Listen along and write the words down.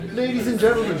Ladies and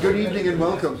gentlemen, good evening and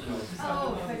welcome.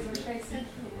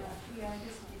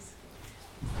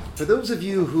 For those of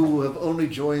you who have only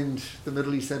joined the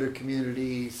Middle East Center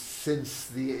community since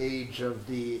the age of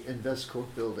the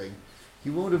Investcorp building,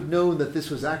 you won't have known that this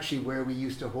was actually where we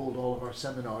used to hold all of our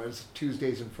seminars,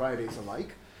 Tuesdays and Fridays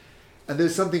alike. And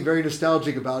there's something very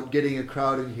nostalgic about getting a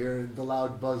crowd in here and the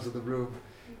loud buzz of the room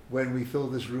when we fill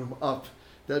this room up.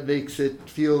 That makes it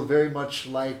feel very much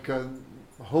like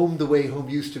home the way home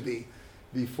used to be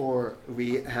before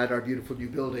we had our beautiful new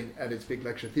building and its big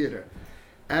lecture theater.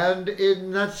 And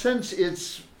in that sense,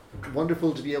 it's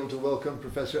wonderful to be able to welcome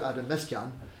Professor Adam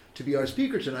Mestyan to be our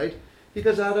speaker tonight,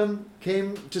 because Adam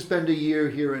came to spend a year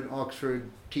here in Oxford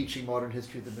teaching modern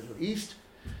history of the Middle East,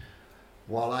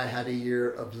 while I had a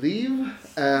year of leave,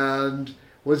 and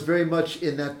was very much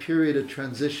in that period of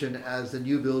transition as the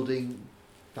new building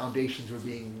foundations were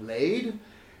being laid,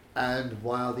 and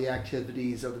while the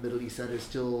activities of the Middle East Center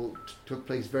still took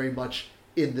place very much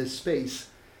in this space.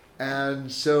 And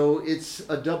so it's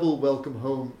a double welcome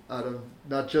home, Adam,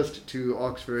 not just to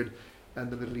Oxford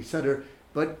and the Middle East Center,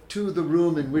 but to the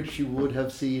room in which you would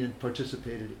have seen and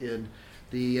participated in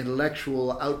the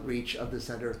intellectual outreach of the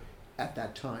center at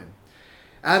that time.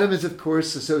 Adam is, of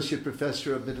course, Associate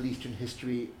Professor of Middle Eastern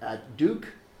History at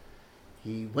Duke.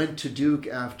 He went to Duke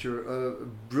after a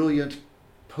brilliant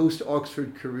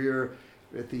post-Oxford career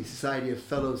at the Society of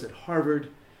Fellows at Harvard.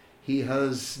 He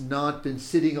has not been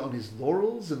sitting on his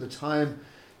laurels in the time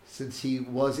since he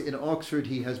was in Oxford.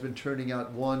 He has been turning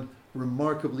out one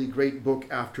remarkably great book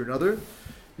after another,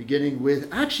 beginning with,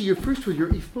 actually your first was your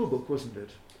Ifao book, wasn't it?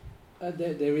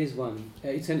 There is one.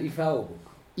 It's an Ifao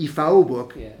book. Ifao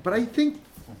book, yeah. But I think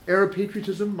Arab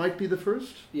Patriotism might be the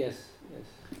first? Yes.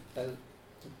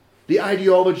 The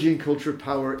Ideology and Culture of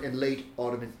Power in Late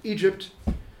Ottoman Egypt,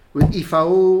 with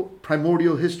Ifao,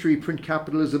 Primordial History, Print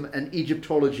Capitalism, and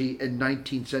Egyptology in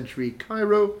 19th-Century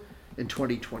Cairo in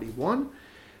 2021.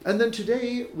 And then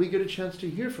today we get a chance to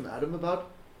hear from Adam about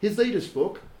his latest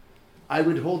book. I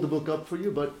would hold the book up for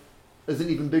you, but as an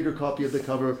even bigger copy of the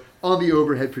cover on the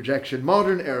overhead projection,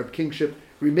 Modern Arab Kingship,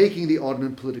 Remaking the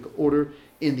Ottoman Political Order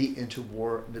in the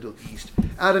Interwar Middle East.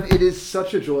 Adam, it is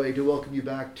such a joy to welcome you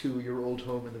back to your old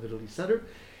home in the Middle East Center,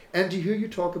 and to hear you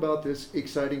talk about this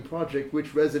exciting project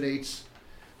which resonates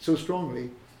so strongly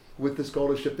with the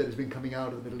scholarship that has been coming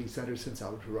out of the Middle East Center since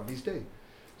Al-Turani's day.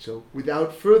 So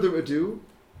without further ado,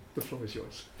 the floor is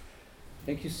yours.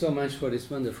 Thank you so much for this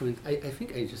wonderful... I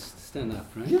think I just stand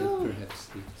up, right? Yeah. Perhaps.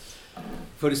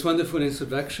 For this wonderful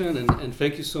introduction, and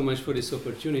thank you so much for this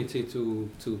opportunity to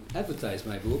advertise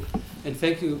my book. And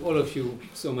thank you, all of you,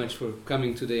 so much for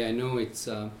coming today. I know it's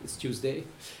Tuesday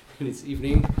and it's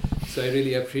evening, so I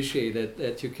really appreciate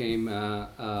that you came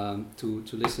to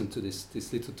listen to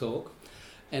this little talk.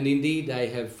 And indeed, I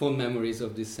have fond memories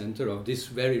of this center, of this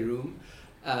very room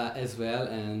as well,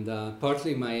 and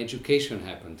partly my education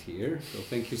happened here. So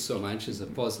thank you so much as a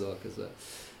postdoc,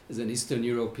 as an Eastern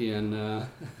European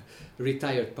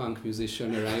retired punk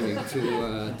musician arriving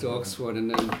to Oxford, and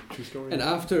then and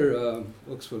after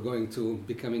Oxford going to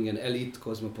becoming an elite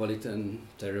cosmopolitan,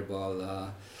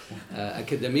 terrible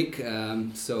academic.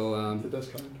 The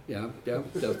best kind. Yeah.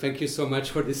 So thank you so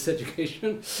much for this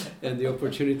education and the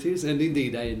opportunities, and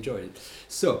indeed I enjoyed it.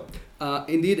 So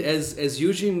indeed, as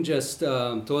Eugene just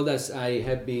told us, I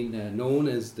have been known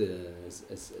as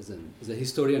a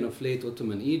historian of late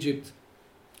Ottoman Egypt,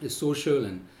 a social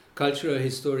and cultural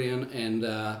historian, and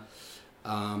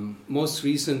most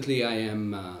recently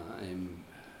in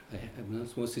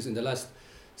the last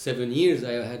 7 years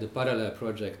I had a parallel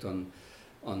project on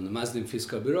the Muslim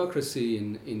fiscal bureaucracy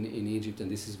in Egypt,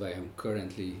 and this is why I'm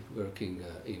currently working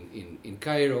in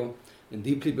Cairo and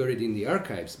deeply buried in the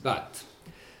archives. But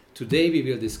today we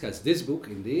will discuss this book,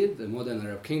 indeed, The Modern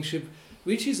Arab Kingship,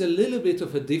 which is a little bit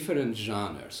of a different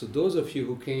genre. So those of you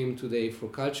who came today for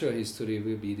cultural history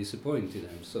will be disappointed.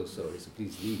 I'm so sorry, so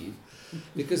please leave.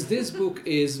 Because this book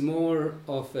is more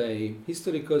of a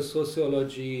historical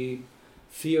sociology,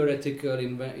 theoretical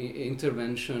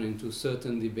intervention into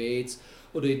certain debates,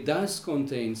 although it does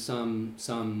contain some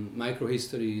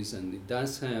microhistories, and it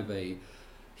does have a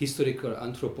historical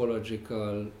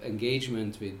anthropological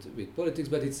engagement with politics,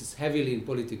 but it's heavily in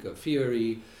political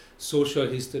theory, social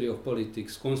history of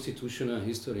politics, constitutional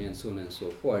history, and so on and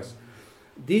so forth.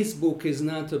 This book is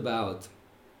not about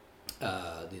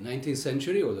the 19th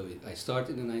century, although I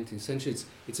started in the 19th century.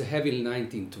 It's a heavily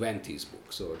 1920s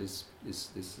book, so this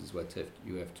is what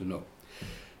you have to know.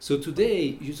 So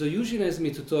today, Eugene asked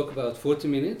me to talk about 40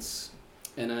 minutes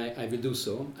and I will do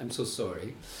so. I'm so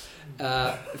sorry.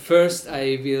 First,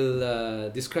 I will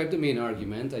describe the main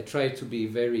argument. I try to be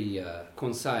very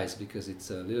concise because it's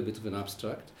a little bit of an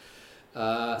abstract.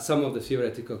 Some of the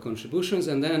theoretical contributions,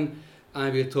 and then I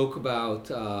will talk about,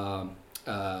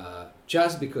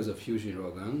 just because of Eugene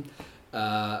Rogan,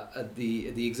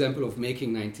 the example of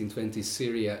making 1920s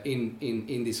Syria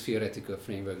in this theoretical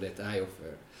framework that I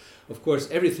offer. Of course,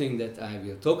 everything that I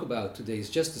will talk about today is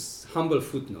just a humble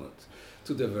footnote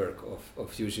to the work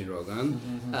of Eugene Rogan.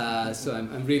 So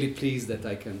I'm really pleased that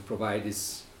I can provide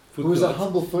this footnote. Who is a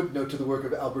humble footnote to the work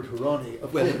of Albert Hourani,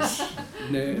 of course.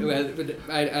 No, well, but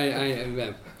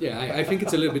I think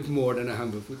it's a little bit more than a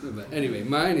humble footnote. But anyway,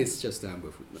 mine is just a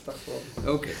humble footnote.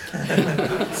 Okay.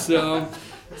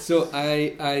 So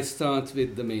I start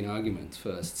with the main argument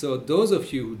first. So those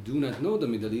of you who do not know the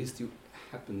Middle East, you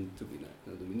happen to be not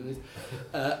know the Middle East.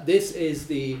 This is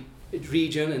the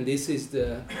region, and this is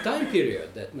the time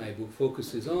period that my book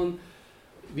focuses on.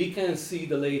 We can see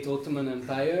the late Ottoman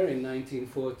Empire in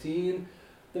 1914.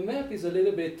 The map is a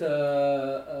little bit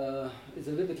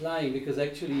lying because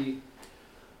actually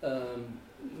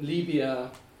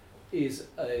Libya is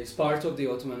part of the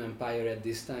Ottoman Empire at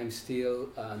this time still,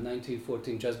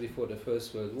 1914, just before the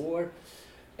First World War.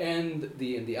 And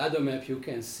in the other map you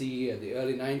can see the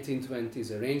early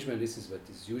 1920s arrangement. This is what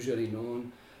is usually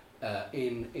known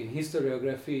in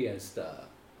historiography as the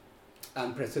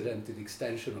unprecedented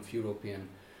extension of European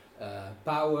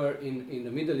power in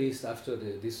the Middle East after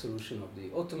the dissolution of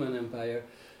the Ottoman Empire.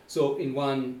 So in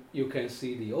one you can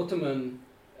see the Ottoman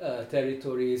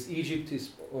territories. Egypt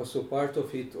is also part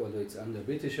of it, although it's under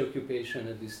British occupation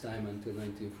at this time until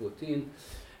 1914.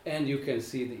 And you can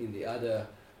see in the other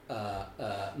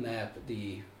map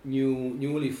the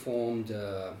newly formed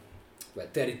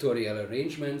territorial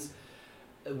arrangements.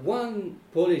 One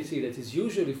polity that is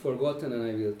usually forgotten, and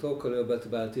I will talk a little bit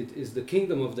about it, is the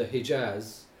Kingdom of the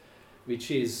Hejaz, which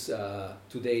is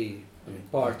today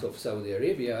part of Saudi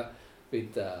Arabia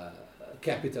with the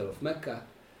capital of Mecca.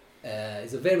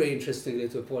 It's a very interesting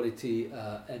little polity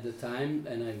at the time,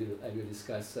 and I will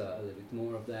discuss a little bit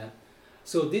more of that.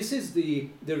 So this is the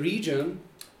region,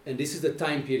 and this is the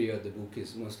time period the book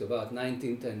is most about,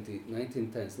 1910s,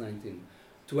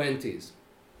 1920s.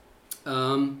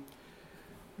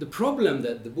 The problem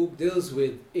that the book deals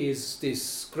with is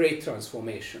this great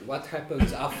transformation. What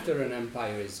happens after an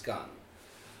empire is gone?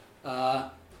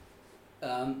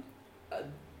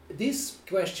 This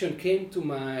question came to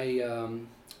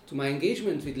my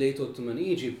engagement with late Ottoman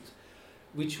Egypt,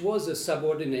 which was a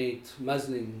subordinate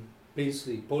Muslim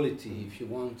princely polity, if you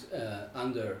want,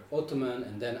 under Ottoman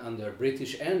and then under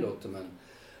British and Ottoman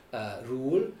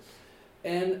rule.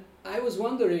 And I was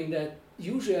wondering that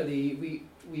usually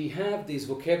we have this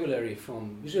vocabulary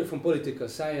usually from political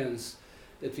science,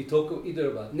 that we talk either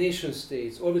about nation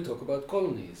states or we talk about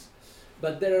colonies.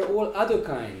 But there are all other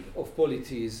kind of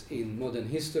polities in modern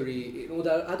history,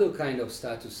 other kind of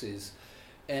statuses.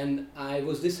 And I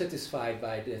was dissatisfied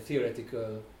by the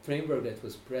theoretical framework that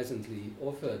was presently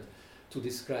offered to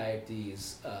describe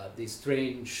these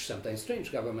sometimes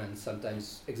strange governments,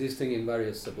 sometimes existing in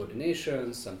various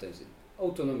subordinations, sometimes in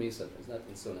autonomy, sometimes not,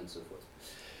 and so on and so forth.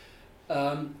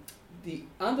 The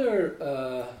other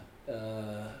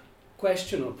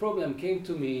question or problem came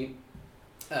to me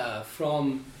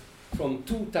from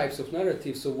two types of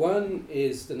narratives. So one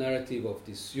is the narrative of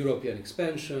this European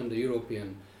expansion, the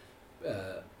European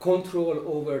control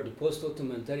over the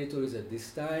post-Ottoman territories at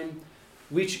this time,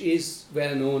 which is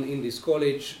well known in this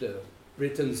college, the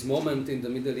Britain's moment in the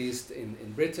Middle East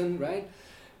in Britain, right?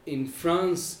 In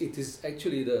France, it is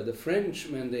actually the French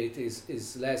mandate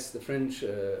is less, the French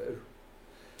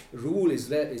rule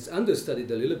is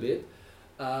understudied a little bit,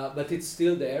 but it's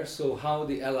still there. So how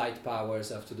the Allied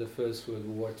powers after the First World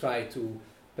War try to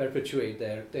perpetuate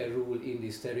their rule in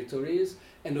these territories,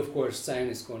 and of course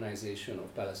Zionist colonization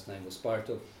of Palestine was part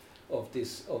of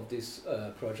this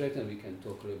project, and we can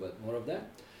talk a little bit more of that.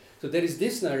 So there is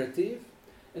this narrative,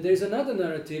 and there is another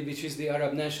narrative which is the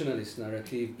Arab nationalist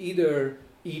narrative. Either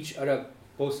each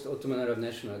post-Ottoman Arab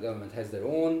national government has their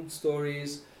own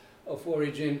stories of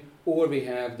origin, or we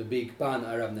have the big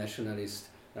pan-Arab nationalist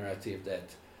narrative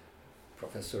that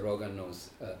Professor Rogan knows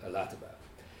a lot about.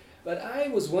 But I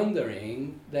was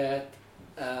wondering that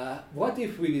what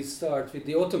if we start with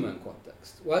the Ottoman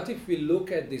context? What if we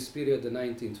look at this period, the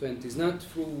 1920s, not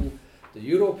through the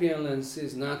European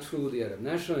lenses, not through the Arab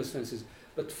nationalist lenses,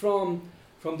 but from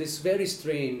this very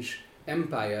strange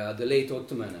empire, the late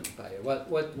Ottoman Empire?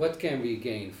 What can we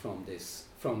gain from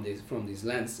these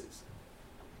lenses?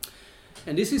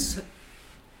 And this is,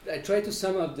 I try to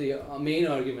sum up the main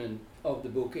argument of the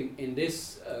book in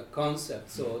this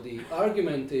concept. So the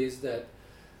argument is that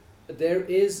there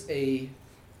is a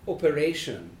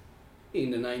operation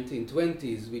in the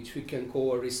 1920s which we can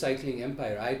call recycling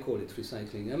empire. I call it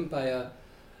recycling empire,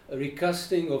 a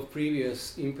recasting of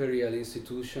previous imperial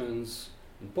institutions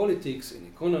in politics, in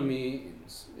economy,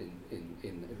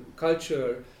 in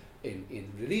culture,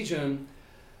 in religion.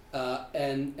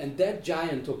 And that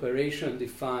giant operation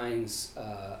defines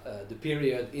the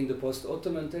period in the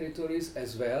post-Ottoman territories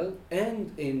as well,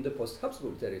 and in the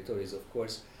post-Habsburg territories, of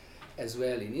course, as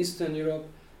well in Eastern Europe,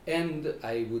 and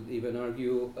I would even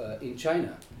argue in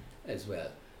China as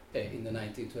well, in the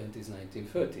 1920s,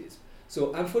 1930s.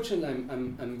 So unfortunately,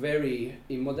 I'm very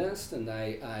immodest, and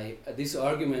this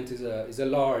argument is a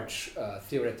large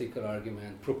theoretical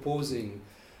argument proposing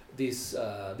this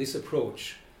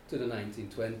approach to the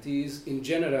 1920s in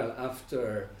general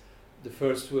after the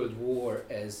First World War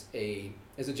as a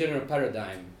general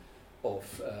paradigm for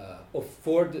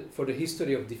the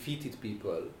history of defeated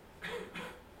people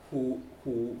who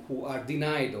are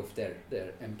denied of their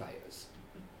empires.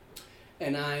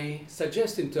 And I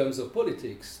suggest in terms of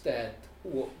politics that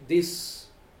this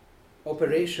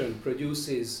operation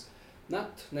produces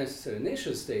not necessarily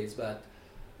nation states, but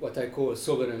what I call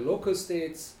sovereign local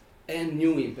states and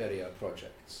new imperial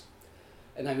projects.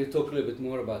 And I will talk a little bit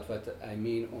more about what I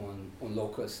mean on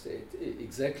local state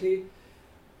exactly.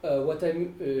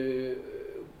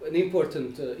 An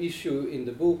important issue in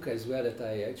the book as well that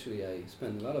I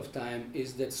spend a lot of time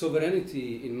is that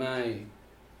sovereignty in my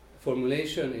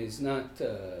formulation is not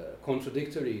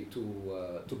contradictory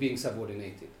to being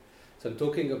subordinated. So I'm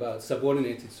talking about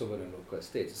subordinated sovereign local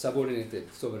states,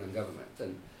 subordinated sovereign government,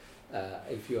 and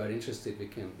if you are interested,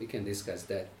 we can discuss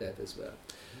that as well.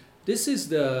 This is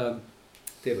the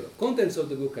table of contents of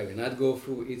the book. I will not go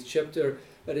through each chapter,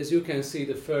 but as you can see,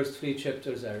 the first 3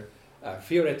 chapters are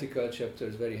theoretical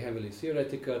chapters, very heavily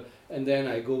theoretical, and then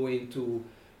I go into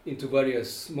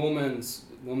various moments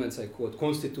I call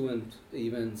constituent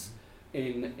events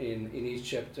in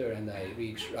each chapter, and I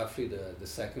reach roughly the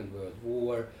Second World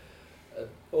War.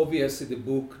 Obviously, the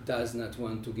book does not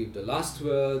want to give the last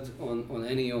word on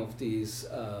any of these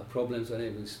problems, on any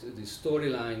of these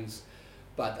storylines,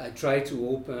 but I try to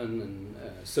open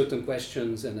certain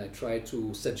questions, and I try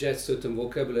to suggest certain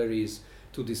vocabularies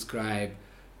to describe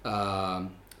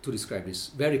this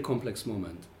very complex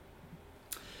moment.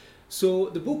 So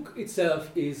the book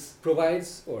itself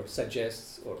provides or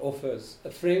suggests or offers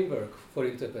a framework for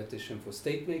interpretation for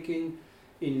state making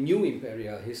in new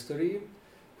imperial history.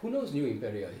 Who knows new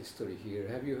imperial history here?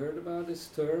 Have you heard about this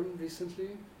term recently?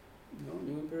 No,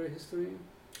 new imperial history?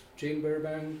 Jane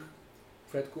Burbank,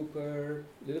 Fred Cooper,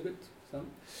 a little bit, some.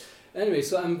 Anyway,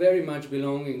 so I'm very much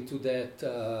belonging to that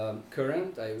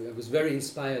current. I was very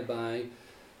inspired by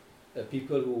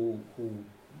people who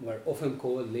were often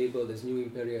labeled as new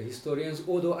imperial historians,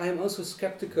 although I am also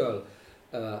skeptical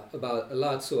about a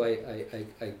lot, so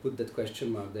I put that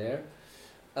question mark there.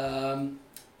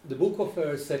 The book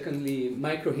offers, secondly,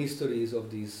 microhistories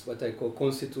of these, what I call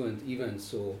constituent events,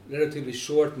 so relatively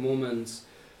short moments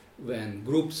when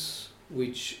groups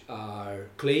which are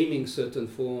claiming certain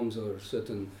forms or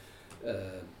certain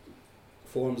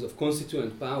forms of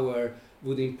constituent power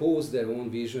would impose their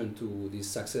own vision to these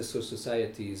successor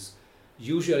societies,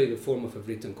 usually in the form of a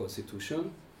written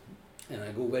constitution. And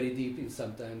I go very deep in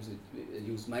sometimes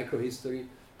use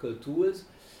microhistorical tools.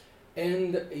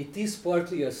 And it is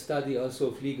partly a study also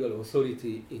of legal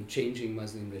authority in changing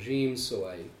Muslim regimes, so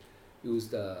I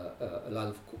used a lot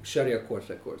of Sharia court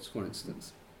records, for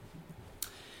instance.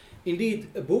 Indeed,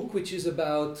 a book which is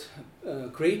about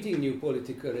creating new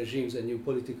political regimes and new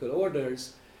political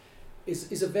orders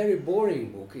is a very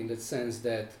boring book in the sense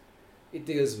that it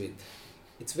deals with,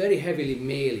 it's very heavily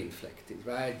male-inflected,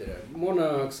 right? There are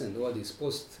monarchs and all these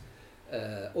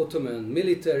post-Ottoman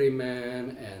military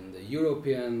men and the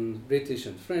European, British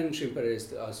and French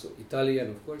imperialists, also Italian,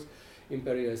 of course,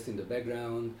 imperialists in the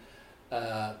background.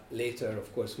 Later,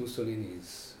 of course, Mussolini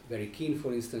is very keen,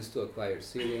 for instance, to acquire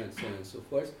Syria and so on and so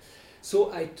forth.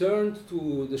 So I turned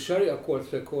to the Sharia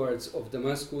court records of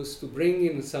Damascus to bring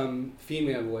in some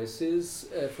female voices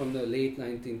from the late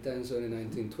 1910s, early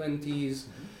 1920s.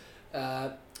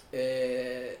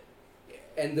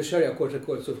 And the Sharia court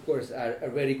records, of course,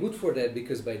 are very good for that,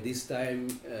 because by this time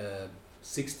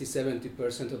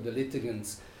 60-70% of the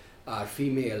litigants are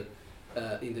female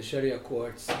in the Sharia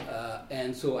courts.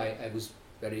 And so I was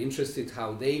very interested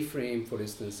how they frame, for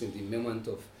instance, in the moment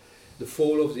of the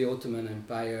fall of the Ottoman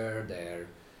Empire,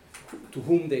 to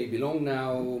whom they belong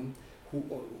now,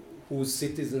 whose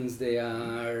citizens they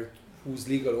are, whose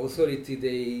legal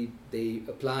authority they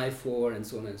apply for, and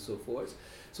so on and so forth.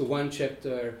 So one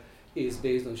chapter is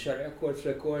based on Sharia court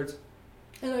records.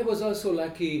 And I was also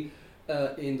lucky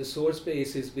in the source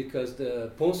basis because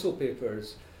the Ponceau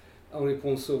papers, Henri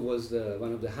Ponceau was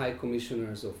one of the high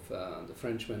commissioners of the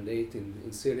French mandate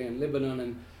in Syria and Lebanon,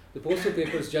 and the Ponceau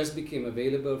papers just became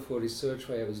available for research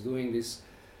while I was doing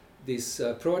this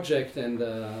project, and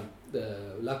the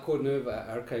La Courneuve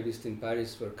archivist in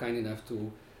Paris were kind enough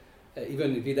to,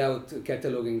 even without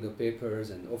cataloging the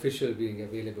papers and officially being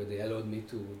available, they allowed me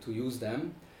to use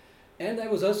them. And I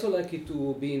was also lucky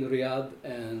to be in Riyadh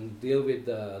and deal with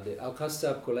the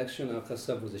Al-Qassab collection.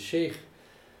 Al-Qassab was a sheikh,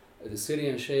 the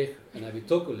Syrian sheikh, and I will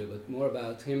talk a little bit more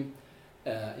about him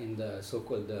in the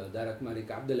so-called Darak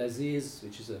Malik Abdelaziz,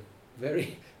 which is a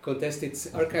very contested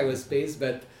archival space,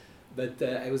 but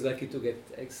I was lucky to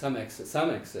get some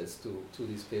access to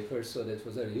these papers, so that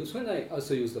was very useful. And I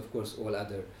also used, of course, all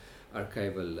other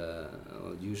archival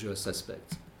usual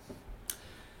suspects.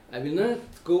 I will not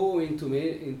go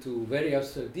into very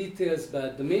abstract details,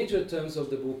 but the major terms of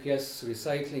the book, yes,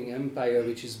 Recycling Empire,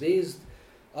 which is based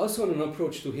also on an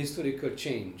approach to historical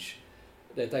change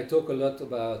that I talk a lot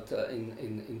about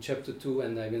in chapter 2,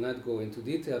 and I will not go into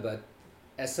detail, but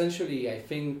essentially I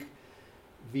think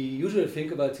we usually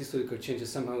think about historical change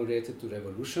as somehow related to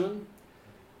revolution,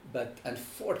 but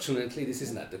unfortunately this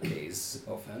is not the case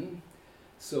often.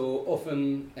 So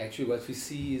often, actually, what we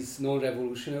see is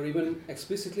non-revolutionary, even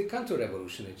explicitly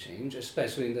counter-revolutionary change,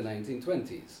 especially in the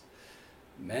 1920s.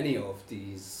 Many of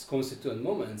these constituent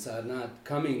moments are not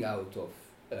coming out of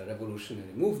a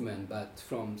revolutionary movement, but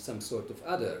from some sort of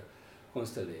other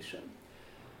constellation.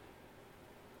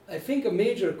 I think a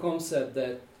major concept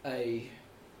that I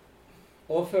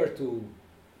offer to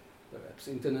perhaps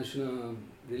international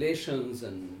relations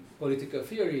and political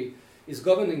theory is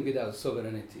governing without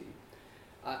sovereignty.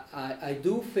 I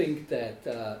do think that,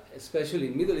 especially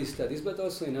in Middle East studies, but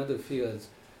also in other fields,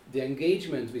 the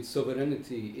engagement with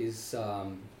sovereignty is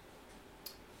a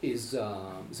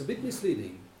bit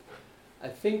misleading. I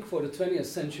think for the 20th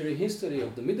century history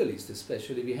of the Middle East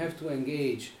especially, we have to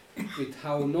engage with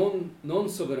how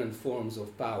non-sovereign forms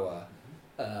of power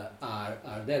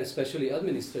are there, especially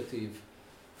administrative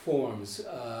forms.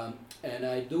 And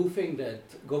I do think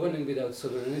that governing without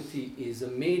sovereignty is a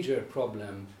major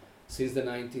problem since the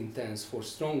 1910s for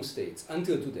strong states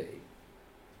until today.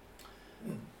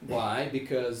 Why?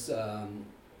 Because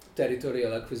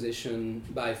territorial acquisition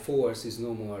by force is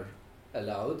no more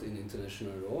allowed in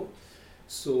international law.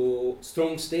 So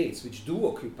strong states which do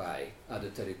occupy other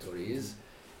territories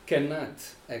cannot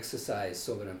exercise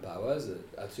sovereign powers,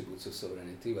 attributes of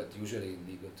sovereignty, what usually in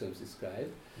legal terms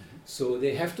described. So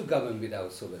they have to govern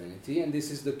without sovereignty, and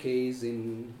this is the case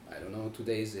in, I don't know,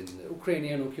 today's in the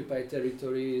Ukrainian occupied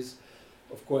territories,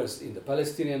 of course in the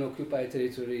Palestinian occupied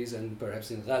territories, and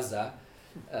perhaps in Gaza.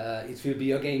 It will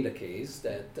be again the case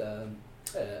that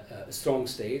a strong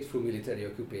state through military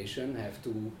occupation have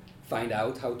to find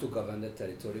out how to govern the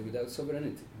territory without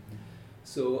sovereignty.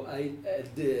 So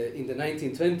in the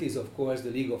 1920s, of course,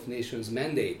 the League of Nations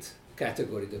mandate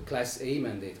category, the Class A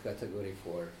mandate category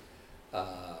for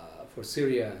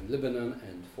Syria and Lebanon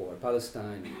and for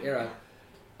Palestine and Iraq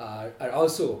are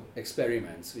also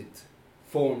experiments with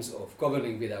forms of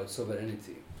governing without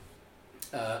sovereignty.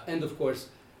 And of course,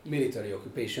 military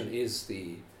occupation is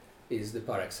the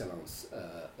par excellence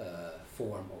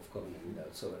form of governing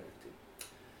without sovereignty.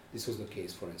 This was the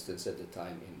case, for instance, at the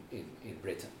time in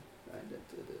Britain. Right, that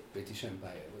the British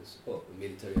Empire was a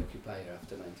military occupier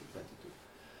after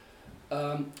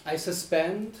 1922. I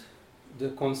suspend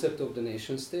the concept of the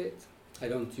nation state. I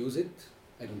don't use it.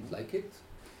 I don't like it.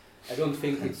 I don't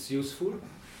think it's useful.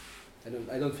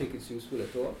 I don't think it's useful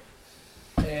at all.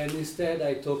 And instead,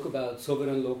 I talk about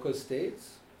sovereign local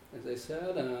states, as I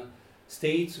said,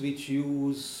 states which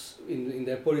use in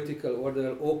their political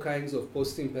order all kinds of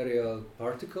post-imperial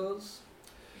particles.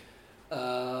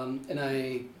 And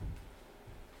I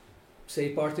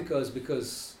say particles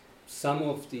because some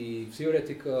of the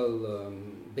theoretical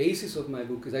basis of my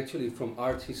book is actually from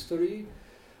art history.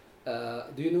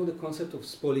 Do you know the concept of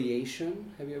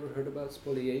spoliation? Have you ever heard about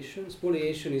spoliation?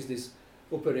 Spoliation is this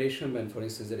operation when, for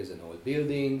instance, there is an old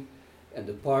building and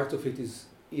the part of it is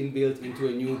inbuilt into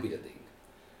a new building.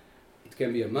 It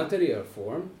can be a material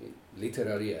form,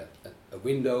 literally a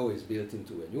window is built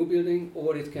into a new building,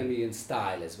 or it can be in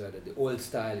style as well, that the old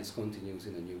style is continues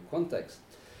in a new context.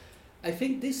 I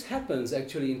think this happens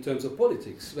actually in terms of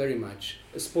politics very much,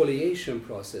 a spoliation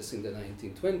process in the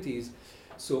 1920s.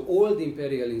 So all the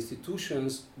imperial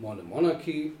institutions,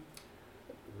 monarchy,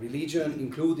 religion,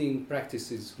 including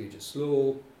practices, religious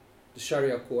law, the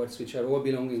Sharia courts, which are all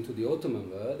belonging to the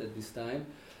Ottoman world at this time,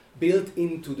 built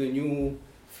into the new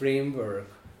framework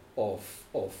of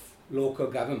local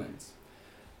governments,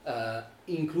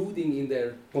 including in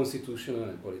their constitutional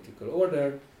and political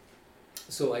order.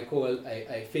 So I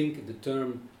think the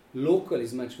term local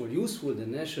is much more useful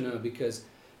than national, because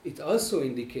it also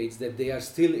indicates that they are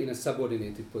still in a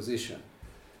subordinated position.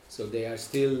 So they are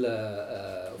still,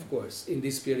 of course, in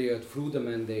this period, through the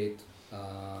mandate,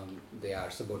 they are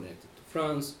subordinated to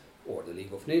France, or the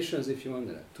League of Nations, if you want.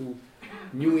 There are two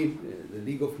new, the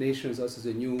League of Nations also is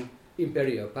a new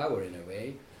imperial power in a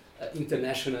way.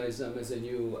 Internationalism as a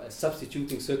new,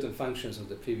 substituting certain functions of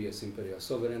the previous imperial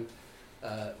sovereign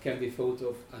can be thought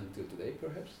of until today,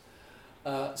 perhaps.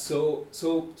 So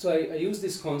I use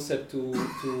this concept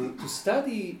to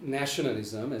study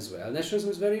nationalism as well.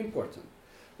 Nationalism is very important,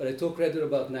 but I talk rather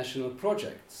about national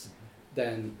projects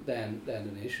than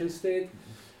the nation state.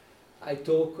 I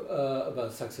talk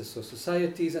about successor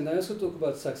societies, and I also talk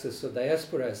about successor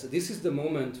diasporas. This is the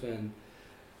moment when,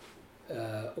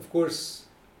 of course,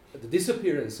 the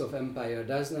disappearance of empire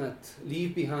does not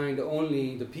leave behind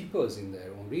only the peoples in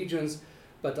their own regions,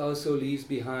 but also leaves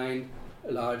behind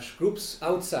large groups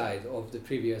outside of the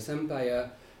previous empire.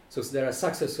 So there are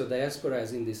successor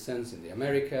diasporas in this sense in the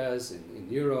Americas, in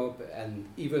Europe, and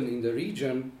even in the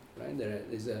region. Right? There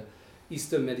is a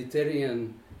Eastern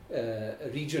Mediterranean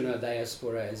regional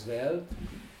diaspora as well,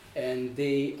 and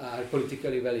they are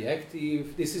politically very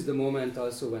active. This is the moment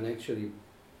also when actually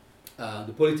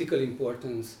the political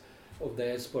importance of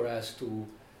diasporas to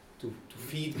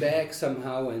feed back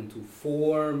somehow and to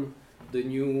form the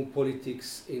new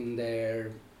politics in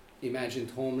their imagined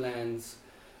homelands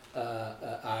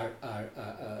are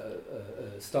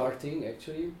starting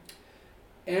actually.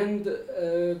 And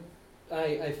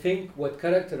I think what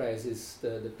characterizes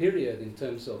the period in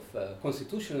terms of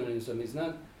constitutionalism is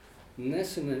not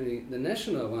necessarily the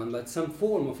national one, but some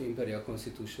form of imperial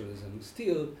constitutionalism.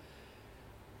 Still,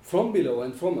 from below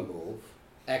and from above,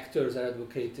 actors are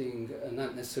advocating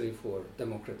not necessarily for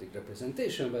democratic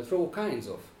representation, but for all kinds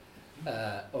of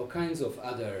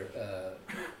other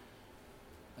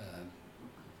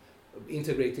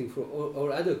integrating for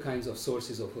or other kinds of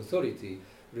sources of authority: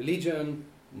 religion,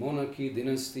 monarchy,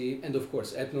 dynasty, and of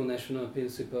course ethno-national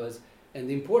principles.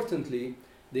 And importantly,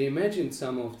 they imagined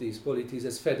some of these polities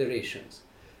as federations.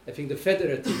 I think the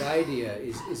federative idea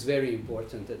is very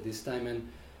important at this time, and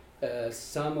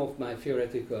some of my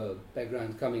theoretical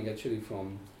background coming actually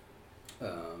from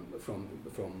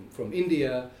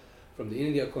India, from the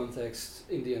Indian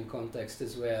context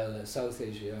as well, South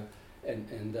Asia,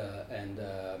 and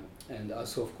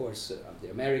also of course the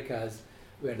Americas,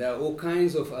 where there are all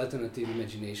kinds of alternative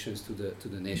imaginations to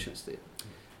the nation state.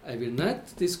 I will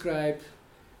not describe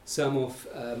some of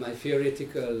my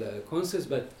theoretical concepts,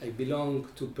 but I belong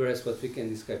to perhaps what we can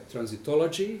describe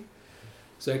transitology.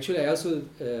 So actually I also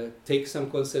take some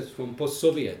concepts from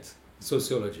post-Soviet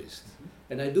sociologists.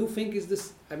 And I do think is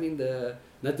this, I mean,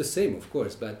 not the same of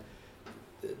course, but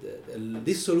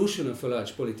this solution of a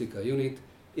large political unit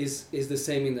is the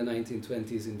same in the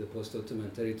 1920s in the post-Ottoman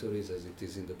territories as it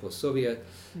is in the post-Soviet,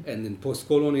 and in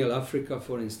post-colonial Africa,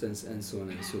 for instance, and so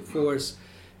on and so forth.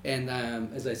 And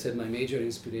as I said, my major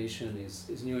inspiration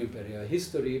is New Imperial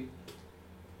History,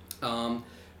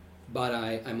 but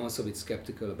I'm also a bit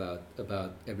skeptical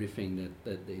about everything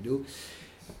that they do.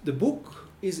 The book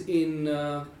is in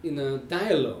a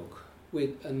dialogue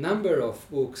with a number of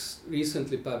books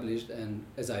recently published, and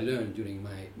as I learned during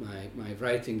my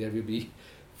writing, there will be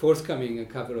forthcoming a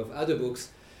couple of other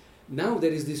books. Now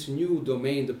there is this new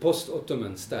domain, the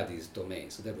post-Ottoman studies domain.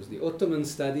 So there was the Ottoman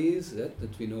studies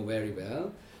that we know very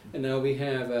well, and now we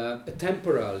have a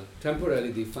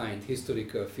temporally defined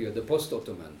historical field, the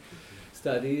post-Ottoman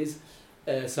studies.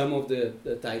 Some of the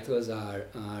titles are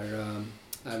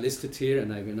listed here,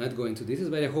 and I will not go into details,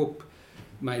 but I hope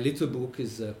my little book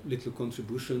is a little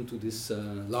contribution to this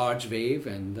large wave,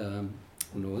 and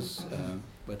who knows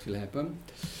what will happen.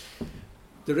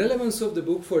 The relevance of the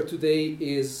book for today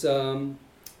is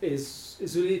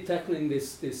really tackling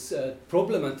this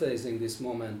problematizing this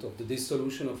moment of the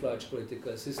dissolution of large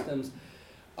political systems,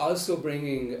 also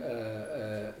bringing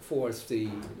forth the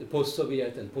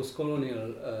post-Soviet and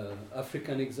post-colonial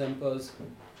African examples.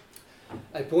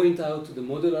 I point out to the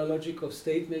modular logic of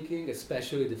state-making,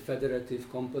 especially the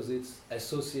federative, composites,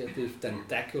 associative,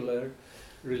 tentacular,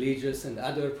 religious and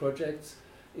other projects,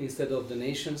 instead of the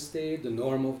nation-state, the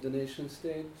norm of the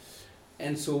nation-state.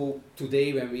 And so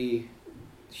today when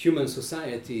human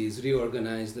society is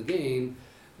reorganized again,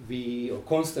 or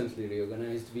constantly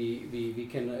reorganized, we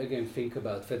can again think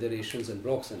about federations and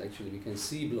blocks, and actually we can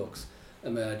see blocks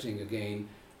emerging again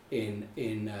in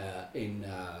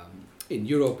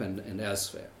Europe and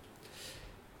elsewhere.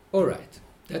 All right,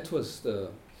 that was the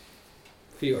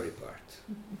theory part.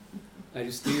 Are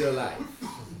you still alive?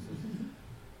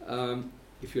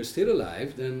 If you're still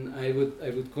alive, then I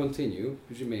would continue,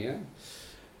 may I?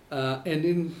 And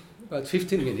in about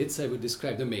 15 minutes, I would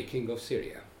describe the making of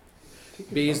Syria,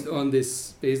 based on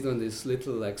this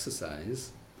little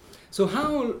exercise. So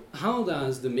how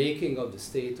does the making of the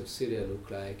state of Syria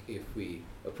look like if we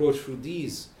approach through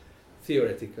these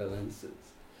theoretical lenses?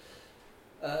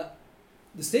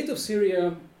 The state of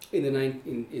Syria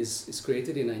is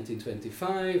created in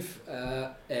 1925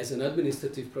 as an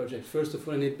administrative project, first of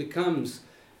all, and it becomes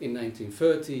in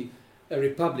 1930 a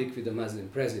republic with a Muslim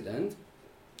president.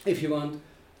 If you want,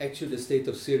 actually the state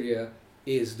of Syria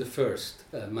is the first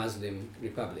Muslim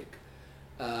republic.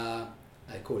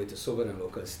 I call it a sovereign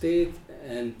local state,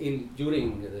 and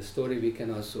during the story we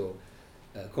can also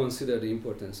consider the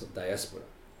importance of diaspora.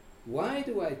 Why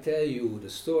do I tell you the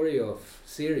story of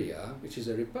Syria, which is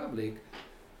a republic,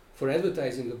 for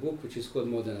advertising a book which is called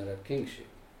Modern Arab Kingship?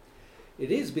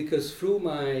 It is because through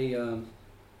my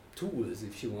tools,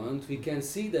 if you want, we can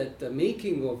see that the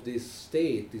making of this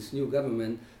state, this new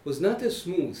government, was not as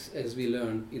smooth as we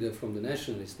learn either from the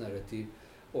nationalist narrative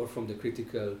or from the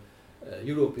critical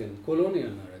European colonial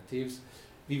narratives.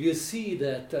 We will see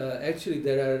that actually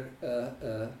there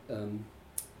are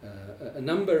a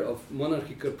number of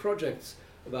monarchical projects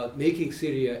about making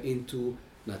Syria into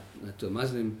not a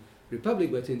Muslim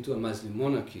republic but into a Muslim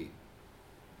monarchy.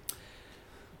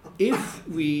 If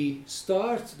we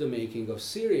start the making of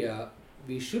Syria,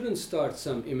 we shouldn't start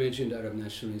some imagined Arab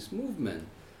nationalist movement,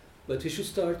 but we should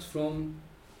start from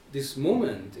this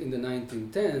moment in the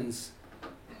 1910s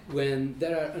when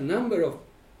there are a number of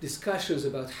discussions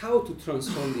about how to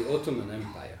transform the Ottoman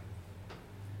Empire.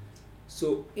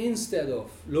 So instead of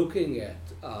looking at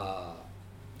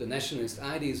the nationalist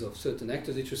ideas of certain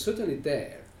actors, which are certainly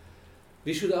there,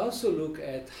 we should also look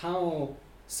at how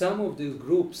some of these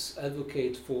groups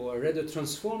advocate for rather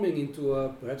transforming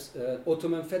into perhaps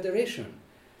Ottoman federation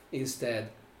instead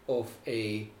of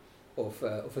a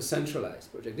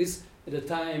centralized project. This, at the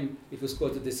time, it was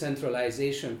called the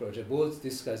decentralization project, both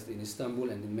discussed in Istanbul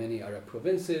and in many Arab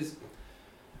provinces.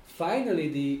 Finally,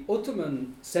 the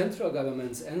Ottoman central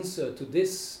government's answer to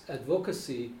this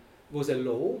advocacy was a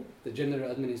law, the General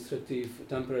Administrative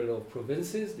Temporal Law of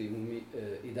Provinces, the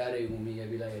Idare Umumiyya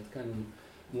Vilayet Kanun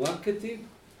Muakkati,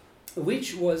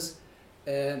 which was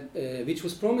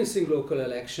promising local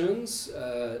elections,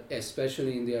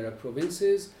 especially in the Arab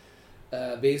provinces,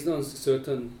 based on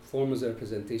certain forms of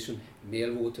representation,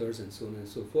 male voters and so on and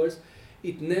so forth.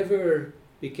 It never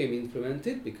became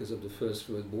implemented because of the First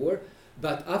World War,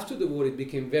 but after the war it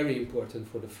became very important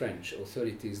for the French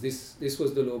authorities. This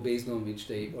was the law based on which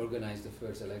they organized the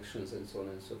first elections and so on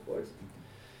and so forth.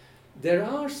 There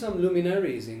are some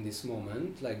luminaries in this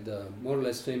moment, like the more or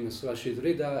less famous Rashid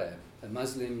Rida, a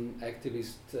Muslim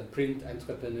activist, print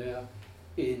entrepreneur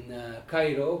in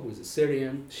Cairo, who is a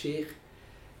Syrian sheikh.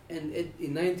 And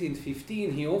in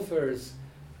 1915, he offers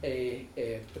a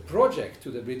project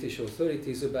to the British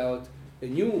authorities about a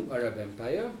new Arab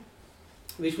empire,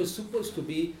 which was supposed to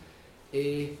be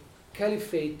a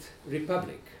caliphate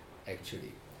republic,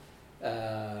 actually.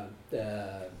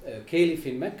 The caliph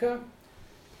in Mecca,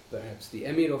 perhaps the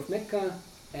emir of Mecca,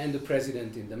 and the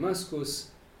president in Damascus,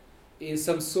 in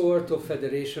some sort of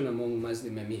federation among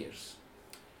Muslim emirs.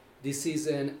 This is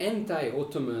an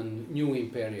anti-Ottoman new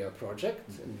imperial project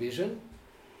and vision,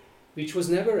 which was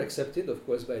never accepted, of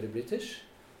course, by the British,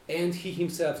 and he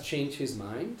himself changed his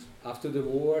mind after the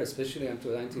war, especially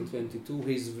until 1922.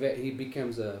 He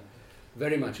becomes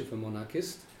very much of a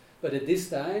monarchist, but at this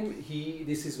time,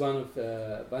 this is one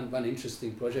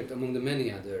interesting project among the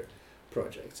many other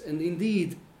projects. And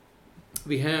indeed,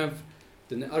 we have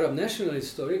the Arab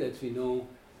nationalist story that we know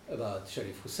about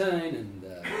Sharif Hussein and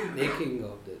the making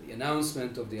of the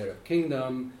announcement of the Arab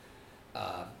kingdom.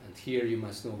 And here you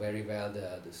must know very well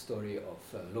the story of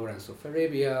Lawrence of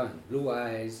Arabia and Blue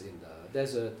Eyes in the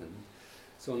desert and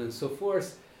so on and so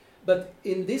forth. But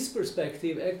in this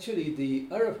perspective, actually, the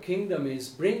Arab kingdom is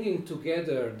bringing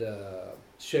together the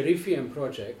Sharifian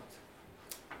project,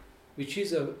 which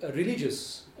is a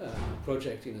religious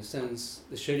project in a sense.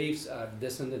 The Sharifs are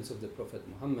descendants of the Prophet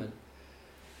Muhammad,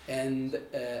 and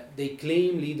they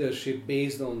claim leadership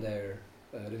based on their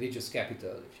religious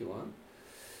capital, if you want.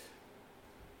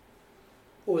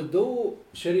 Although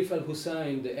Sharif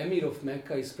al-Hussein, the Emir of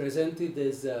Mecca, is presented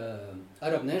as an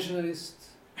Arab nationalist,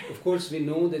 of course we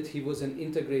know that he was an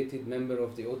integrated member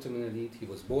of the Ottoman elite. He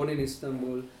was born in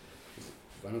Istanbul.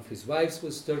 One of his wives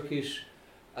was Turkish.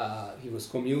 He was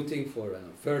commuting for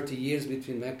 30 years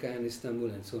between Mecca and Istanbul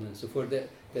and so on and so forth. There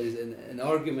is an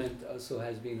argument also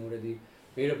has been already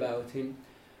made about him.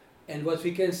 And what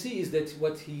we can see is that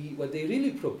what they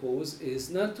really propose is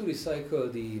not to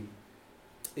recycle the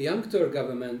Young Turk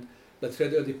government, but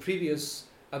rather the previous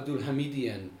Abdul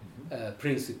Hamidian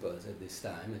principles at this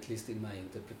time, at least in my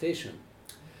interpretation.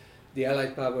 The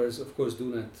Allied powers, of course, do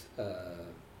not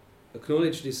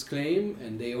acknowledge this claim,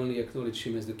 and they only acknowledge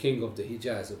him as the king of the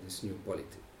Hijaz of this new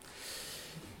polity.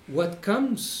 What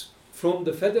comes from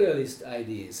the federalist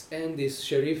ideas and this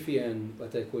Sharifian,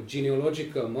 what I call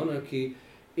genealogical monarchy,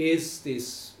 is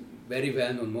this very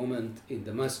well-known moment in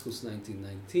Damascus,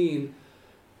 1919,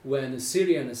 when a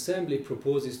Syrian assembly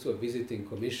proposes to a visiting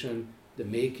commission the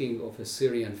making of a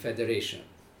Syrian federation,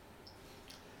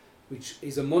 which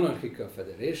is a monarchical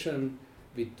federation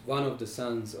with one of the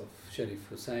sons of Sharif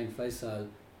Hussein Faisal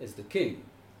as the king.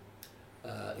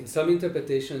 In some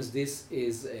interpretations, this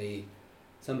is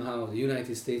somehow the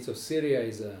United States of Syria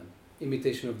is an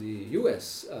imitation of the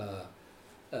US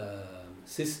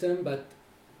system, but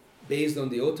based on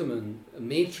the Ottoman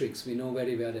matrix, we know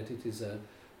very well that it is a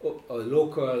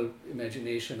local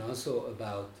imagination also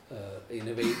about, in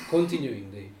a way,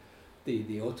 continuing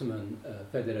the Ottoman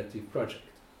federative project.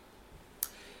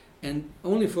 And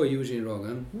only for Eugene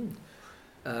Rogan,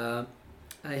 I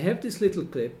have this little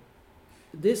clip.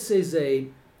 This is a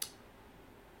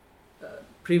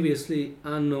previously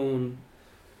unknown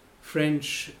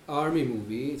French army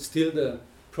movie. It's still the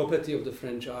property of the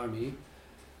French army.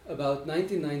 About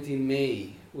 1919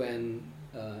 May, when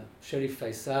Sharif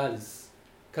Faisal is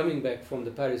coming back from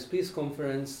the Paris Peace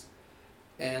Conference,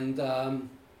 and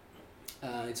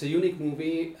it's a unique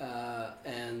movie,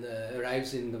 and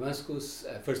arrives in Damascus,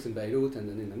 first in Beirut and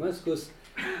then in Damascus,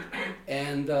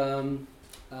 and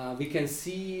we can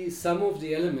see some of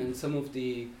the elements, some of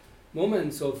the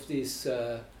moments of this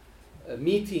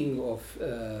meeting of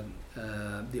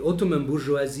the Ottoman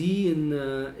bourgeoisie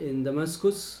in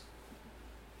Damascus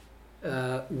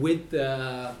with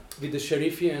the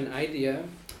Sharifian idea.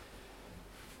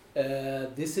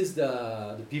 This is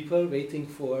the people waiting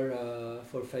for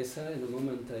Faisal. In a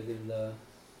moment,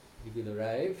 he will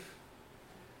arrive.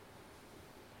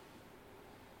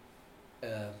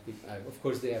 Of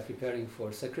course, they are preparing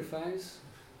for sacrifice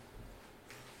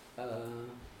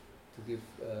to give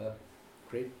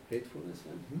gratefulness.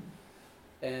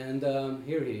 And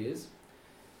here he is.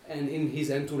 And in his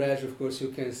entourage, of course, you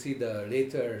can see the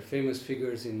later famous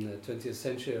figures in the 20th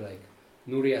century, like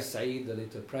Nuria Said, the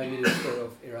later prime minister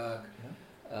of Iraq,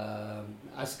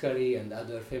 Askari, and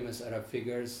other famous Arab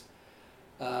figures.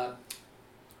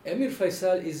 Emir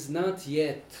Faisal is not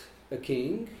yet a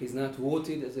king. He's not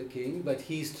voted as a king, but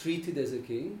he's treated as a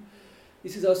king.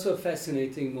 This is also a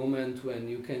fascinating moment when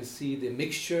you can see the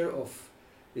mixture of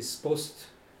this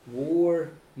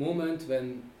post-war moment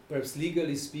when, perhaps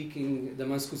legally speaking,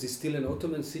 Damascus is still an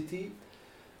Ottoman city,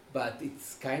 but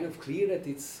it's kind of clear that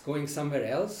it's going somewhere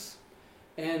else.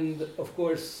 And of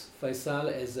course,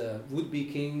 Faisal, as a would-be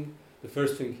king, the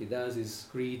first thing he does is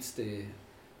greets the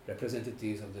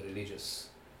representatives of the religious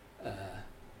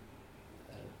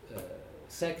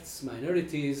sects,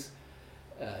 minorities.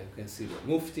 You can see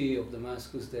the Mufti of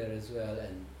Damascus there as well,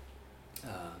 and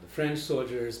the French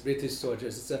soldiers, British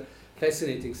soldiers. It's a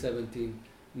fascinating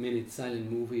 17-minute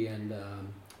silent movie, and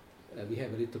we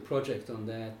have a little project on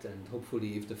that, and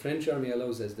hopefully if the French army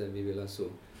allows us, then we will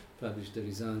also publish the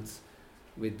results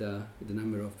with the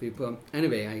number of people.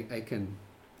 Anyway, I can,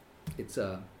 it's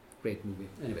a great movie.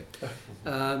 Anyway,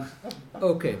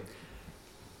 okay.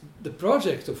 The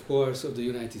project, of course, of the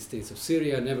United States of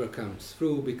Syria never comes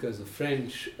through because the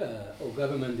French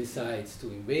government decides to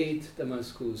invade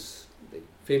Damascus. They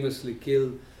famously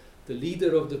kill the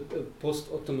leader of the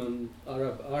post-Ottoman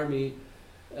Arab army,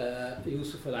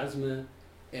 Yusuf al-Azma,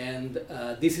 and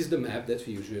this is the map that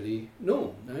we usually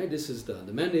know. Right? This is the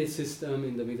mandate system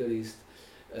in the Middle East,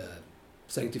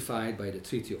 sanctified by the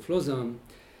Treaty of Lausanne.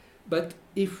 But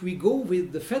if we go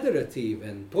with the federative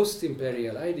and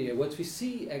post-imperial idea, what we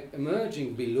see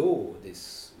emerging below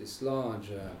this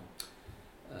large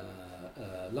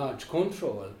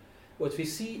control, what we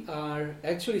see are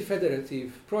actually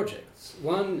federative projects.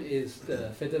 One is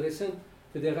the Fédération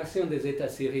des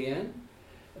États Syriens,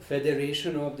 a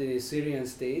federation of the Syrian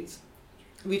states,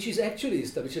 which is actually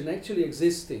established, an actually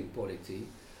existing polity.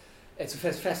 It's a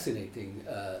fascinating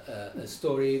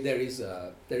story. There is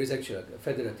actually a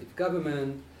federative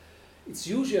government. It's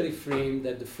usually framed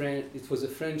that it was a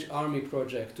French army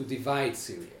project to divide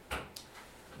Syria.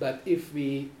 But if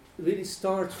we really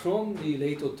start from the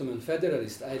late Ottoman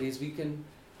federalist ideas, we can,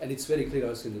 and it's very clear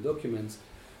also in the documents,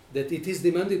 that it is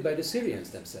demanded by the Syrians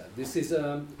themselves. This is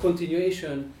a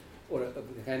continuation or a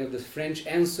kind of the French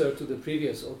answer to the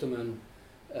previous Ottoman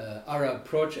Arab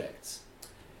projects.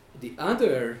 The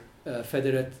other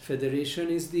federation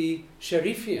is the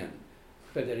Sharifian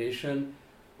federation,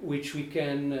 which we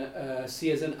can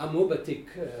see as an amobatic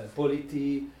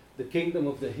polity, the kingdom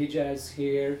of the Hijaz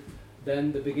here,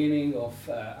 then the beginning of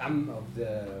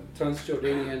the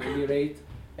Transjordanian Emirate,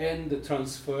 and the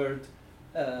transferred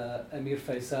Emir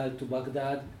Faisal to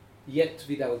Baghdad, yet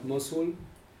without Mosul.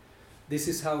 This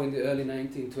is how in the early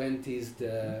 1920s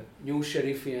the new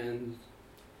Sharifian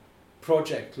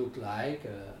project looked like,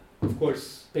 of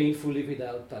course painfully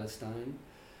without Palestine.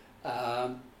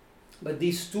 But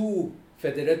these two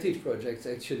federative projects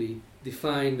actually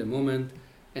defined the moment,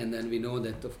 and then we know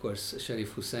that of course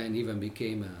Sharif Hussein even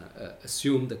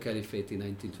assumed the caliphate in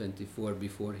 1924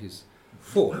 before his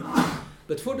fall.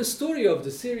 But for the story of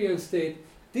the Syrian state,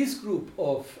 this group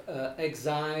of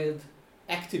exiled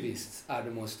activists are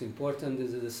the most important.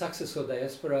 This is the successor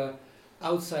diaspora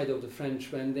outside of the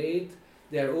French mandate.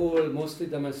 They are all mostly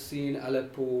Damascene,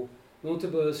 Aleppo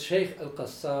notables. Sheikh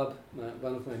Al-Qassab,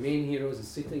 one of my main heroes, is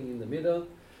sitting in the middle.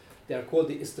 They are called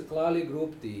the Istiqlali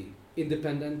group, the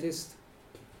independentist,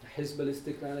 Hizb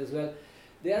al-Istiqlal as well.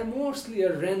 They are mostly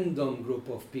a random group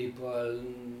of people.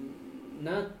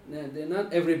 Not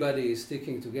everybody is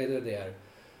sticking together. They are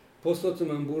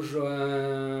post-Ottoman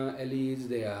bourgeois elites.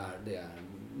 They are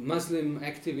Muslim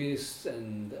activists,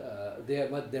 and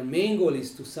but their main goal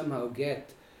is to somehow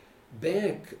get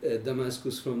back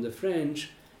Damascus from the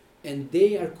French, and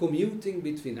they are commuting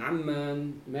between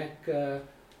Amman, Mecca,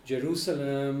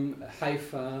 Jerusalem,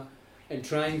 Haifa, and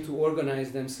trying to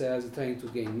organize themselves, trying to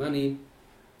gain money,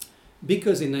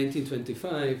 because in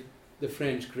 1925 the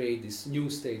French create this new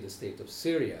state, the state of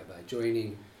Syria, by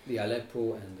joining the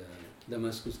Aleppo and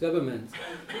Damascus government.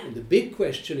 And the big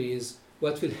question is,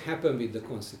 what will happen with the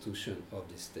constitution of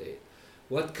this state?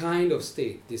 What kind of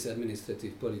state this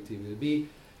administrative polity will be?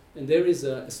 And there is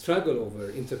a struggle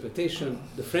over interpretation.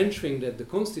 The French think that the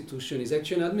constitution is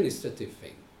actually an administrative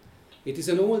thing. It is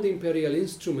an old imperial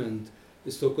instrument,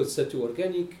 the so-called statut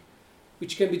organique,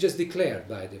 which can be just declared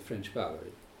by the French power,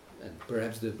 and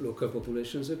perhaps the local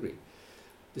populations agree.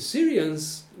 The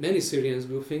Syrians, many Syrians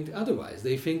will think otherwise.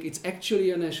 They think it's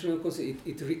actually a national constitution.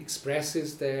 It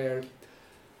expresses their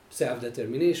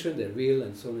self-determination, their will,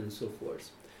 and so on and so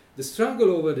forth. The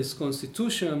struggle over this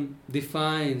constitution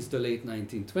defines the late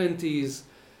 1920s.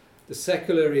 The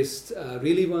secularists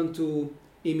really want to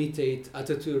imitate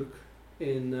Ataturk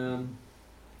in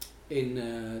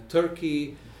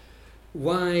Turkey.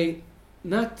 Why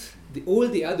not? All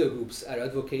the other groups are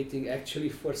advocating actually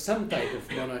for some type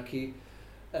of monarchy.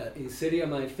 In Syria,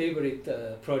 my favorite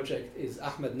project is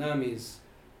Ahmed Nami's.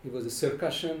 He was a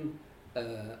Circassian,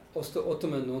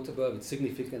 Ottoman notable with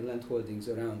significant landholdings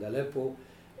around Aleppo.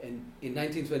 And in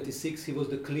 1926, he was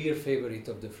the clear favorite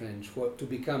of the French to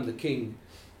become the king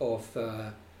of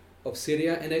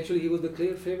Syria. And actually, he was the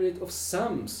clear favorite of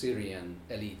some Syrian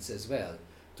elites as well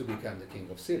to become the king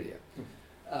of Syria.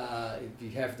 We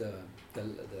have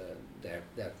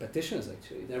their petitions,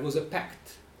 actually. There was a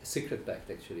pact, a secret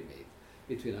pact actually made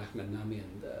between Ahmed Nami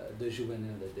and de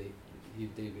Jouvenel that they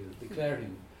will declare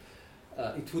him.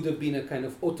 It would have been a kind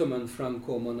of Ottoman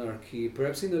Franco monarchy,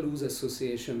 perhaps in a loose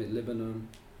association with Lebanon.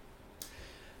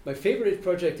 My favorite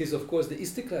project is, of course, the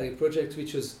Istiqlali project,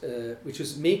 which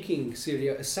is making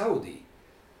Syria a Saudi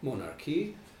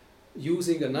monarchy,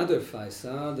 using another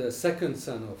Faisal, the second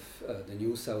son of the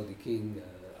new Saudi king,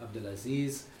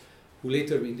 Abdulaziz, who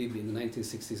later, in the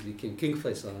 1960s, became King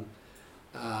Faisal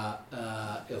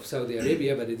of Saudi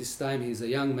Arabia, but at this time he's a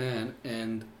young man,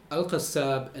 and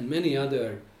Al-Qassab and many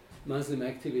other Muslim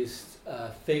activists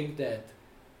think that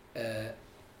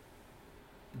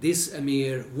this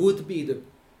emir would be the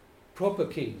proper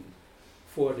king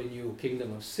for the new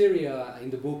kingdom of Syria. In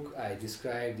the book, I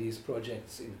describe these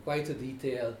projects in quite a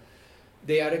detail.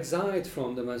 They are exiled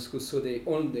from Damascus, so they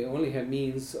only have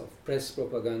means of press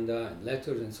propaganda and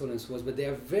letters and so on and so forth, but they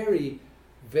are very,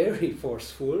 very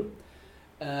forceful.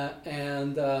 What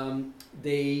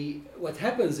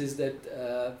happens is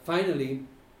that finally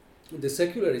the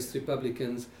secularist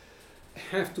Republicans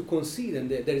have to concede, and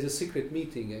there is a secret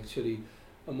meeting actually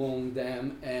among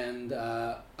them, and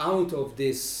out of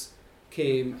this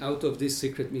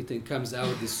secret meeting comes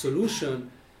out this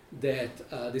solution that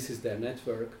this is their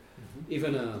network. Mm-hmm.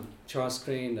 Even Charles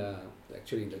Crane,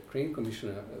 actually the Crane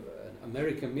Commissioner, an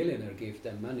American millionaire, gave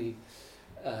them money.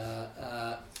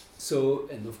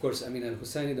 And of course, Amin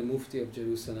al-Husseini, the Mufti of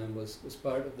Jerusalem, was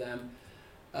part of them.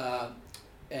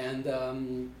 And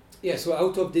so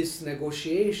out of this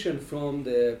negotiation from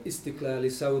the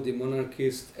Istiklali Saudi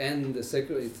monarchists and the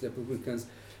secularist Republicans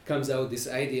comes out this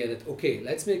idea that, okay,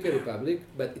 let's make a republic,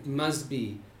 but it must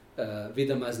be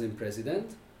with a Muslim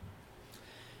president.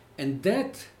 And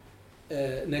that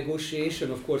negotiation,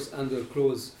 of course, under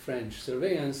close French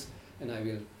surveillance, and I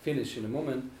will finish in a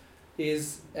moment,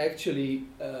 is actually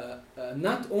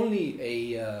not only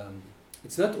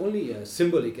it's not only a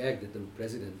symbolic act that the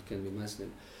president can be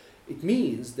Muslim. It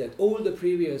means that all the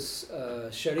previous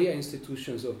Sharia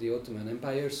institutions of the Ottoman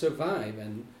Empire survive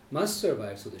and must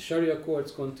survive. So the Sharia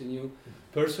courts continue,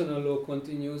 personal law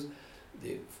continues,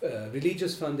 the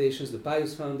religious foundations, the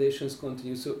pious foundations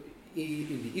continue. So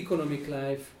in the economic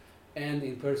life and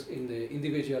in the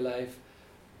individual life,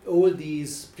 all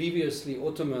these previously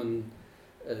Ottoman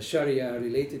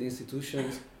Sharia-related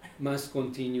institutions must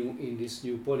continue in this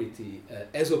new polity,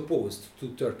 as opposed to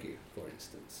Turkey, for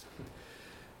instance.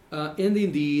 And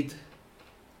indeed,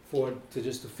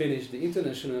 just to finish the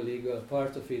international legal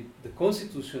part of it, the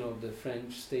constitution of the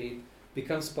French state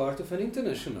becomes part of an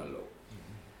international law,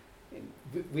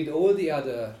 with all the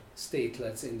other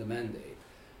statelets in the mandate.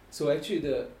 So actually,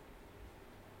 the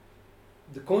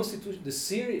constitution, the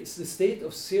state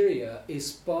of Syria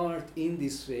is part in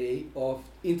this way of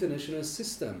international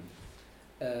system.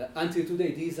 Until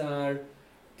today, these are,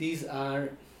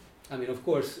 I mean, of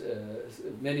course,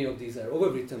 many of these are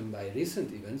overwritten by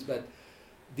recent events, but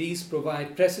these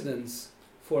provide precedents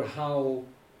for how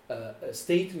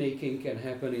state making can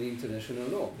happen in international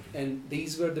law. And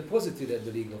these were deposited at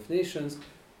the League of Nations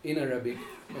in Arabic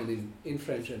and in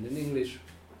French and in English,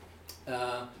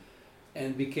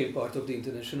 and became part of the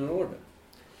international order.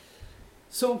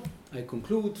 So I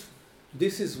conclude,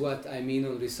 this is what I mean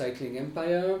on recycling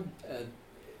empire.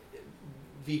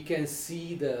 We can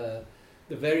see the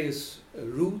various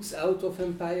roots out of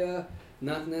empire,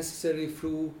 not necessarily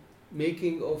through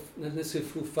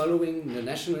following the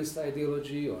nationalist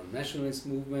ideology or nationalist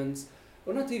movements,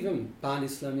 or not even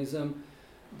pan-Islamism,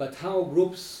 but how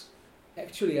groups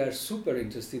actually are super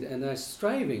interested and are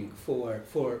striving for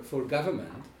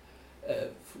government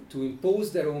to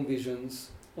impose their own visions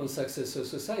on successor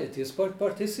societies,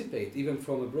 participate even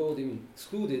from abroad, even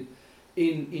excluded,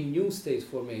 in new state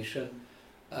formation,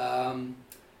 and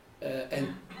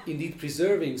indeed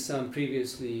preserving some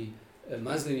previously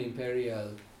Muslim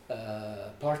imperial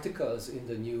particles in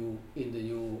the new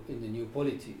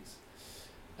polities.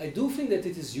 I do think that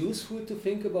it is useful to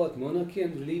think about monarchy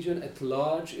and religion at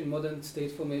large in modern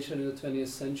state formation in the 20th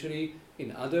century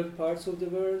in other parts of the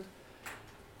world.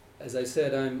 As I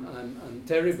said, I'm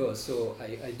terrible, so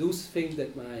I do think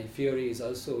that my theory is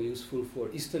also useful for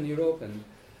Eastern Europe and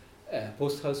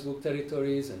post-Habsburg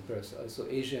territories, and perhaps also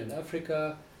Asia and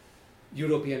Africa.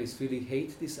 Europeans really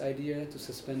hate this idea to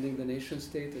suspending the nation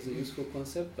state as a useful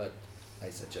concept, but I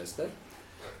suggest that.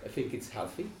 I think it's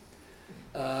healthy.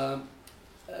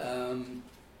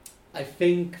 I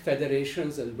think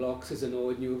federations and blocks is an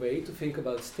old new way to think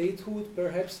about statehood,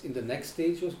 perhaps in the next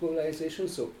stage of globalization,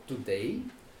 so today.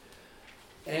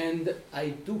 And I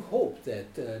do hope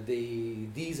that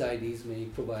these ideas may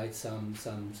provide some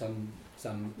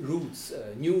roots,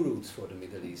 new roots for the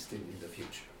Middle East in the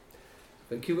future.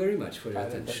 Thank you very much for your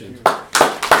attention.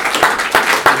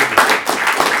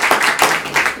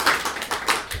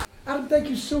 Adam, thank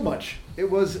you so much. It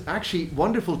was actually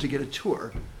wonderful to get a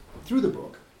tour through the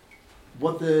book,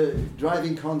 what the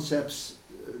driving concepts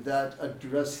that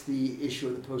address the issue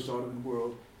of the post-Ottoman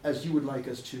world, as you would like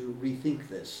us to rethink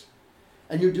this.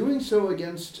 And you're doing so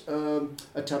against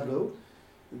a tableau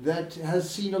that has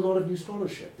seen a lot of new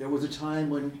scholarship. There was a time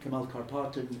when Kemal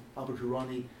Karpat and Albert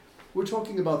Hourani were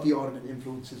talking about the Ottoman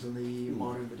influences in the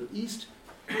modern Middle East,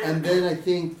 and then I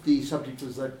think the subject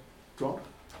was let drop.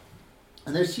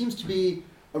 And there seems to be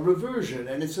a reversion,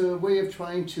 and it's a way of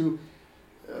trying to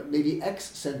maybe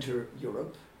center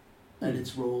Europe and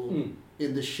its role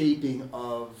in the shaping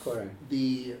of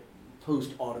the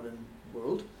post-Ottoman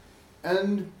world,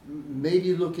 and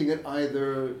maybe looking at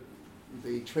either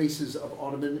the traces of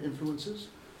Ottoman influences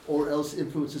or else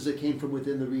influences that came from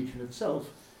within the region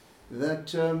itself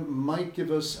that might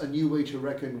give us a new way to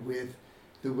reckon with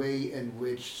the way in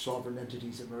which sovereign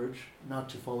entities emerge, not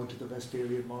to fall into the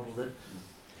Westphalian model that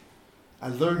I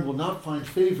learned will not find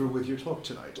favor with your talk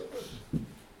tonight.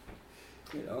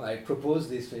 You know, I propose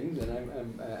these things, and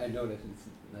I know that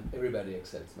not everybody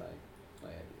accepts my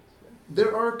ideas.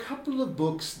 There are a couple of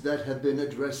books that have been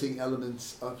addressing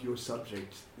elements of your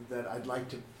subject that I'd like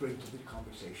to bring to the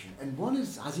conversation. And one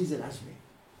is Aziz al-Azmi.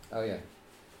 Oh, yeah.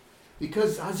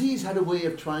 Because Aziz had a way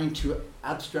of trying to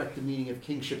abstract the meaning of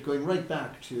kingship, going right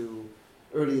back to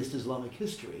earliest Islamic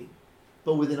history,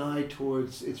 but with an eye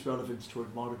towards its relevance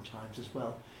toward modern times as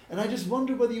well. And I just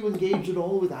wonder whether you engage at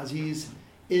all with Aziz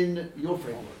in your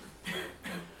framework.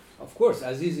 Of course,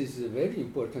 Aziz is very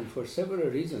important for several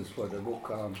reasons for the book.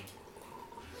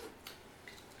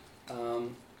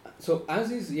 So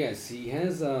Aziz, yes, he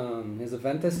has a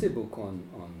fantastic book on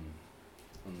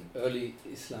early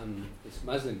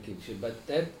Muslim kingship, but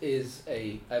that is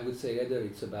I would say rather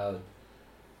it's about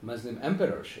Muslim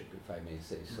emperorship, if I may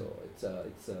say so.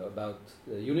 It's about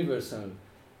the universal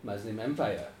Muslim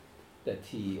empire that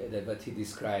he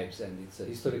describes, and it's a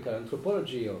historical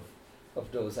anthropology of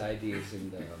those ideas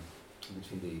in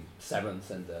between the 7th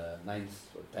and the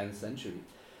 9th or 10th century.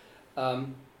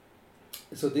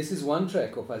 So this is one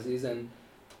track of Aziz, and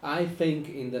I think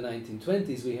in the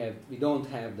 1920s we don't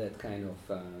have that kind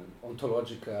of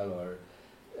ontological, or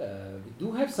we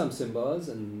do have some symbols,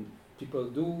 and people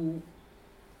do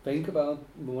think about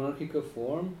monarchical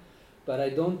form, but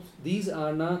these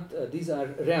are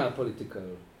real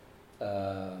political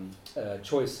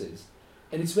choices.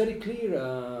 And it's very clear,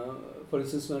 for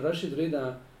instance, when Rashid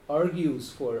Rida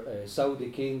argues for a Saudi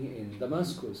king in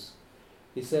Damascus,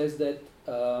 he says that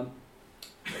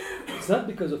it's not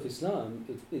because of Islam,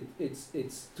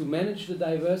 it's to manage the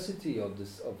diversity of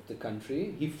the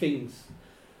country. He thinks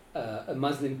a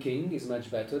Muslim king is much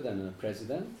better than a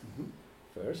president,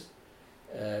 first.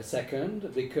 Second,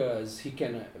 because he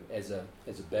can, as a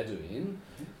Bedouin,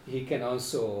 he can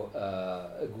also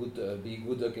be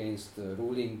good against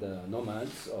ruling the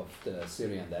nomads of the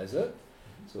Syrian desert,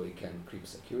 so he can keep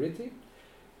security,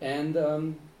 and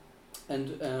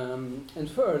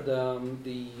third,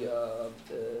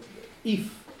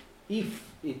 if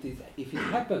it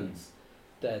happens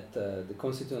that the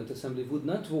Constituent Assembly would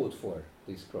not vote for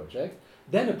this project,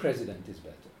 then a president is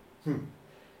better.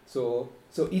 So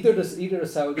either a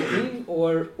Saudi king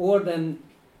or then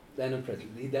a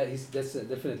president. He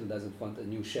definitely doesn't want a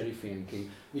new Sharifian king.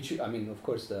 Which, I mean, of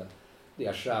course, the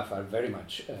Ashraf are very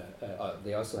much.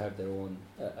 They also have their own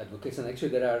advocates, and actually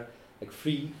there are like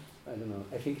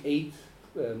 8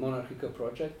 monarchical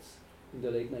projects in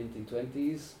the late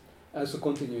 1920s, also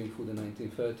continuing through the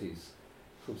 1930s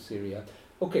through Syria.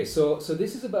 Okay, so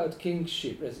this is about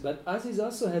kingship, but Aziz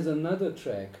also has another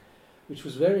track which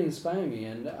was very inspiring me,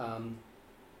 and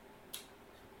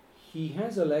he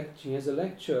has a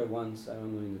lecture once, I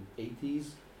don't know, in the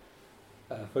 80s,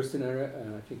 first in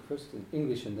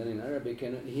English and then in Arabic,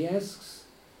 and he asks,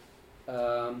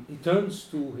 he turns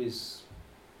to his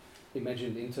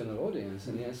imagined internal audience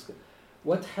and he asks,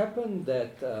 what happened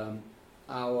that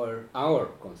our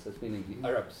concepts, meaning the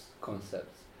Arabs'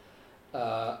 concepts,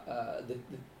 that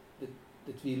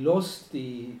we lost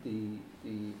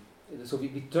so we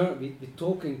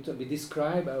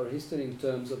describe our history in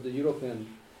terms of the European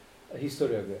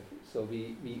historiography. So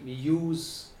we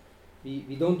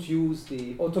don't use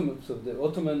the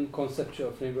Ottoman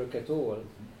conceptual framework at all.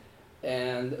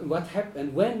 And what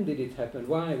happened? When did it happen?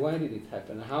 Why did it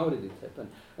happen? How did it happen?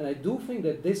 And I do think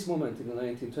that this moment in the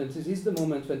 1920s is the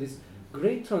moment when this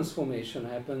great transformation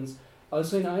happens,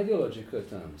 also in ideological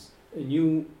terms. A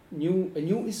new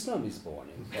Islam is born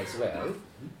as well.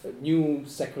 New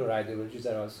secular ideologies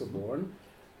are also born,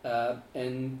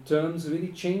 and terms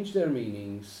really change their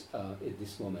meanings at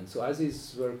this moment. So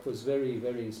Aziz's work was very,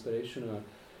 very inspirational,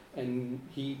 and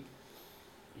he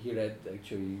read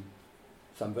actually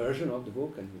some version of the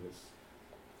book, and he was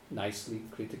nicely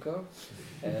critical,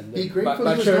 and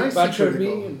butchered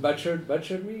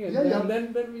me, and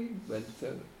then we went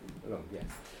along. Yeah.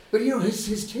 But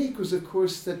his take was, of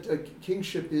course, that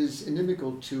kingship is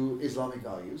inimical to Islamic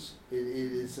values. It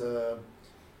is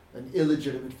an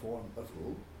illegitimate form of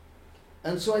rule.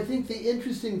 And so I think the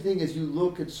interesting thing as you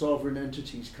look at sovereign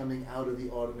entities coming out of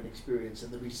the Ottoman experience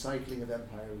and the recycling of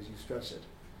empire, as you stress it,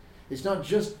 it's not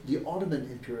just the Ottoman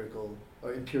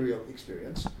imperial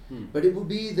experience, but it will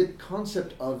be the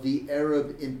concept of the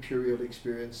Arab imperial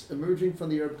experience emerging from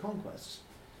the Arab conquests.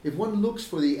 If one looks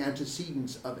for the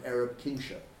antecedents of Arab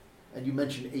kingship, and you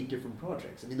mentioned 8 different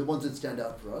projects, I mean, the ones that stand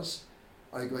out for us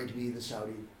are going to be the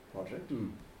Saudi project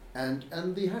and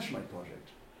the Hashemite project,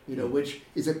 which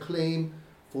is a claim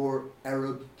for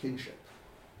Arab kingship.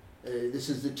 This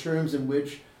is the terms in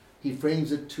which he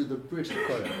frames it to the British.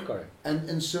 Correct.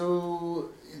 And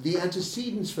so the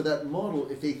antecedents for that model,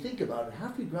 if they think about it,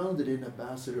 have to be grounded in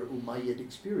Abbasid or Umayyad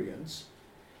experience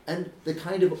and the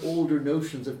kind of older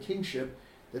notions of kingship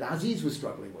that Aziz was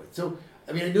struggling with. So,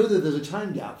 I mean, I know that there's a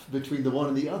time gap between the one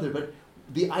and the other, but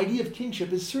the idea of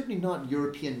kingship is certainly not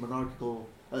European monarchical,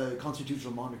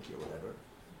 constitutional monarchy or whatever.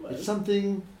 Right. It's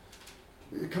something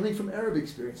coming from Arab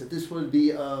experience, that this would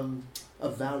be a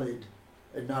valid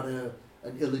and not an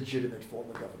illegitimate form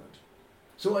of government.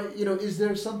 So, is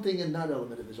there something in that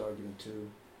element of his argument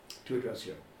to address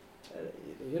here?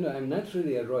 I'm not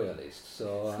really a royalist,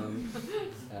 so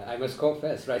I must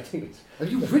confess, writing it.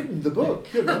 And you've written the book.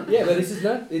 Yeah, but this is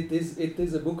not. It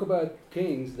is a book about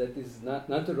kings that is not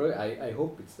a royal. I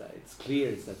hope it's clear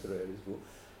it's not a royalist book.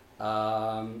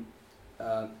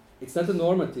 It's not a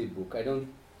normative book.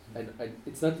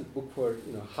 It's not a book for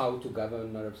how to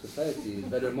govern Arab society.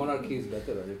 Whether monarchy is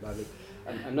better or republic.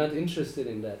 I'm not interested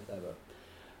in that ever.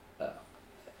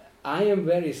 I am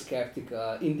very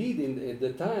skeptical. Indeed, at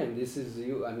the time, this is the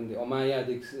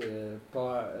Umayyadic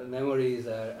memories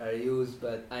are used,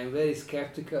 but I'm very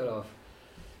skeptical of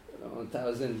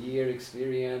 1,000-year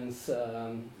experience.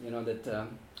 That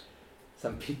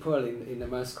some people in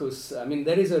Damascus.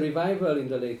 There is a revival in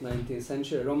the late 19th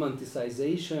century,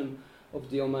 romanticization of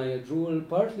the Umayyad rule,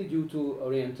 partly due to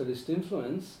Orientalist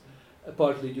influence,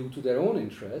 partly due to their own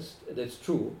interest. That's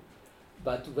true,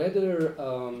 but whether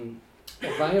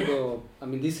viable.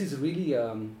 This is really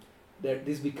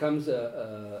this becomes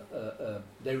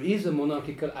there is a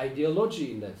monarchical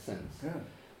ideology in that sense. Yeah.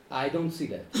 I don't see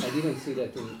that. I didn't see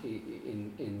that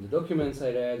in the documents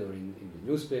I read or in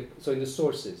the newspaper. So in the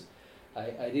sources,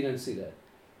 I didn't see that.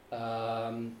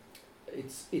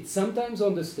 It's sometimes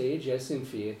on the stage, yes, in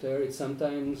theater. It's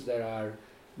sometimes there are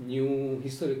new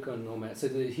historical nomads. So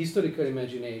the historical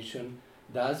imagination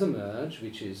does emerge,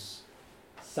 which is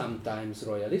sometimes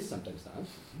royalist, sometimes not.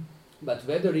 But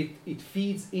whether it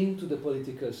feeds into the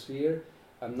political sphere,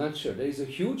 I'm not sure. There is a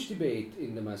huge debate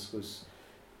in Damascus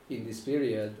in this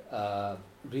period,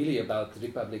 really about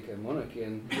republic and monarchy,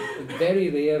 and very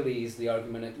rarely is the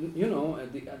argument,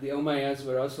 the Umayyads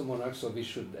were also monarchs, so we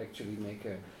should actually make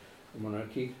a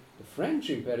monarchy. The French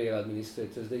imperial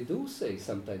administrators, they do say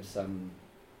sometimes some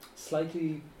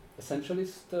slightly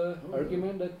essentialist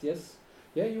argument that yes,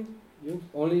 you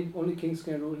only kings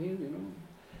can rule here,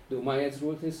 The Umayyads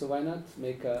ruled here, so why not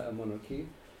make a monarchy?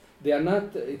 They are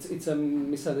not. It's a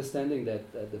misunderstanding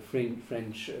that the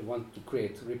French want to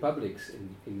create republics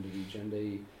in the region.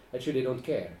 They don't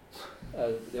care.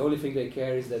 The only thing they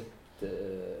care is that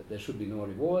there should be no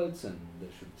revolts and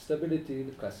there should be stability,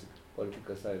 the classic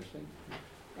political side of things.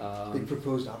 They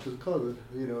proposed after the Qadr,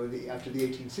 after the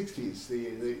 1860s,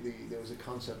 there was a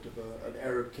concept of an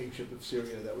Arab kingship of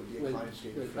Syria that would be a client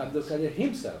state of France. Abdul Qadir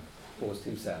himself proposed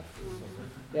himself.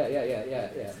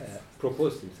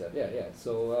 Proposed himself.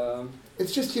 So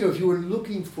it's just if you were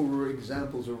looking for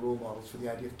examples or role models for the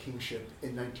idea of kingship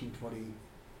in 1920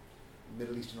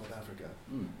 Middle East and North Africa,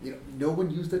 no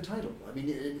one used that title.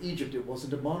 In Egypt, it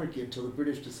wasn't a monarchy until the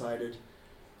British decided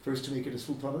first to make it a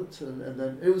sultanate, and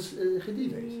then it was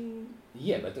Khedivate.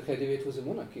 Yeah, but the Khedivate was a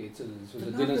monarchy. It was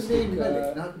a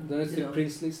dynastic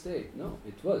princely state. No,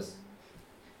 it was.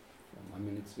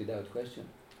 It's without question.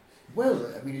 Well,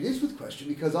 it is with question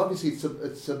because obviously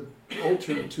it's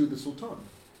alternate to the sultan.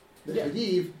 The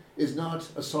Khedive is not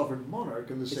a sovereign monarch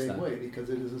in the same way because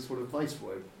it is a sort of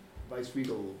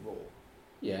vice-regal role.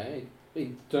 Yeah,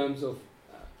 in terms of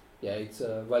it's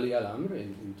Wali al-Amr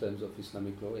in terms of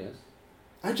Islamic law. Yes.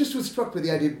 I just was struck by the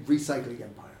idea of recycling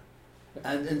empire.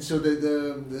 And so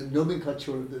the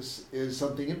nomenclature of this is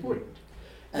something important.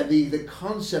 And the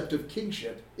concept of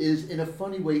kingship is in a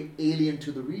funny way alien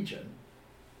to the region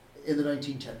in the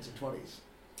 1910s and 20s.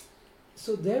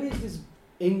 So there is this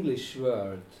English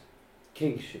word,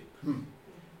 kingship.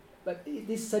 But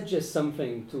this suggests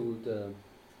something to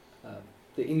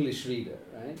the English reader,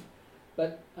 right?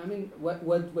 But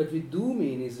what we do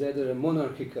mean is rather a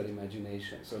monarchical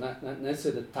imagination. So not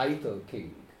necessarily the title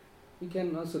king. We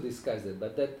can also discuss that,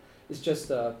 but that is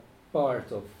just a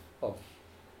part of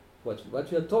what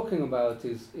we are talking about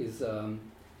is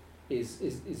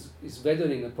whether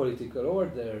in a political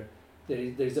order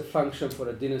there is a function for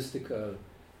a dynastical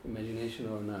imagination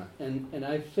or not. And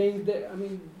I think that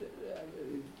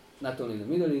not only in the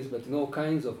Middle East but in all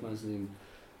kinds of Muslim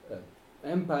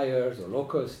empires or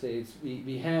local states,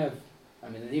 we have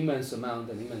an immense amount,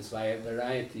 an immense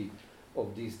variety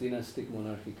of these dynastic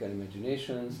monarchical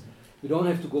imaginations. We don't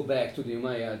have to go back to the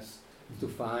Umayyads to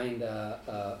find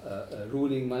a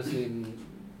ruling Muslim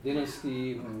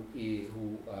dynasty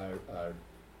who are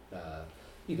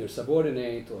either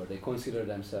subordinate or they consider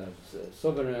themselves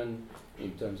sovereign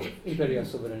in terms of imperial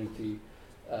sovereignty.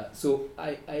 So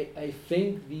I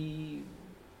think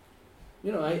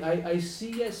I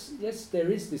see, yes, there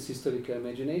is this historical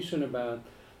imagination about,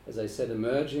 as I said,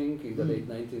 emerging in the late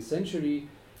 19th century,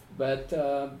 but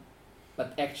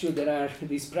actually there are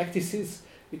these practices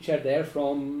which are there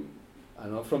from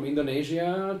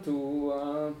Indonesia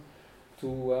to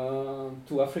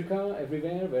to Africa,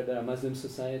 everywhere where there are Muslim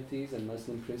societies and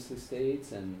Muslim princely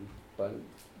states and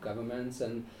governments,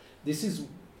 and this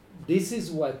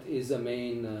is what is a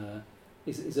main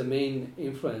is a main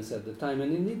influence at the time.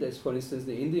 And indeed, as for instance,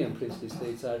 the Indian princely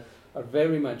states are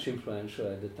very much influential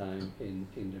at the time in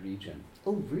the region.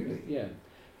 Oh, really? Yeah,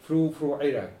 through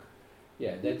Iraq.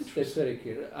 Yeah, that's very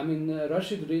clear. I mean,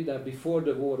 Rashid Rida before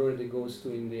the war already goes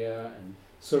to India and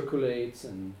circulates,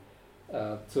 and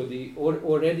so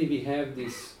already we have the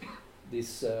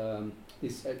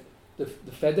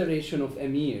Federation of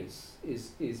Emirs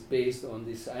is based on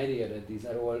this idea that these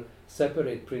are all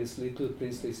separate little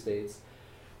princely states.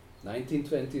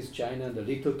 1920s China, the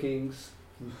little kings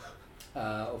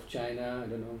of China. I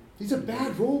don't know. These are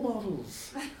bad role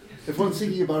models. If one's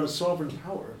thinking about a sovereign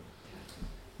power.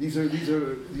 These are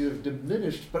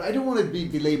diminished, but I don't want to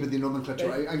belabor the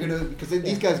nomenclature. I'm gonna, because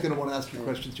these guys are gonna want to ask you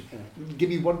questions too. Give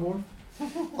me one more.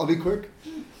 I'll be quick.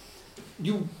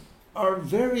 You are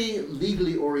very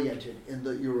legally oriented in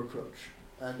your approach,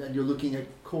 and you're looking at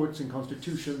courts and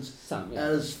constitutions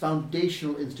as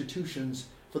foundational institutions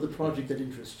for the project that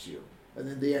interests you, and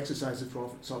then the exercise of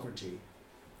sovereignty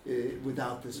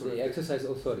without this sort of exercise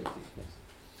authority. Yes.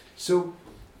 So,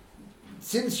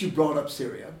 since you brought up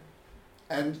Syria.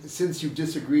 And since you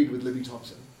disagreed with Libby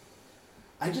Thompson,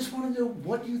 I just want to know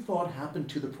what you thought happened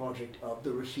to the project of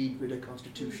the Rashid Rida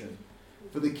Constitution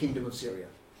for the Kingdom of Syria.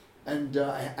 And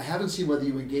I haven't seen whether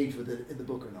you engaged with it in the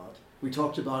book or not. We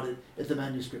talked about it at the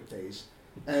manuscript phase.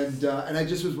 And I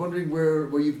just was wondering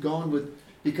where you've gone with,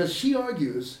 because she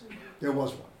argues there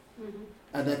was one.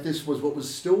 And that this was what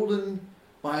was stolen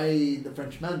by the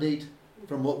French mandate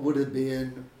from what would have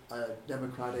been a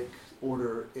democratic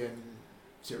order in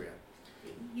Syria.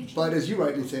 But as you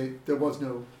rightly say, there was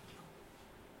no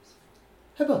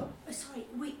Heba. Sorry,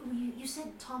 you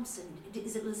said Thompson.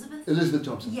 Is it Elizabeth? Elizabeth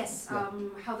Thompson. Yes, yeah.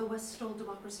 How the West stole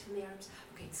democracy from the Arabs.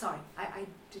 Okay, sorry, I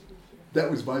didn't hear.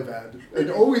 That was my bad.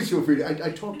 And always feel free to,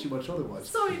 I talk too much otherwise.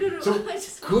 Sorry, no. So I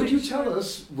just could you tell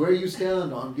us where you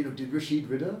stand on, did Rashid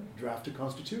Rida draft a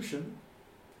constitution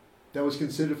that was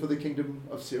considered for the Kingdom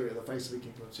of Syria, the Faisali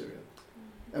Kingdom of Syria?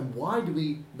 And why do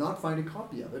we not find a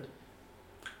copy of it?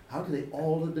 How could they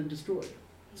all have been destroyed?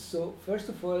 So first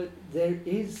of all,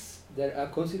 there are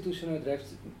constitutional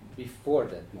drafts before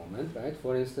that moment, right?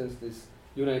 For instance, this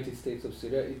United States of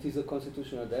Syria, it is a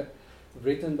constitutional draft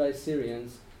written by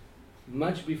Syrians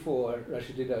much before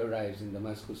Rashid Rida arrives in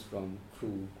Damascus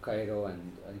through Cairo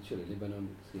and actually Lebanon.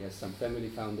 He has some family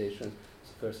foundations.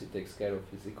 So first he takes care of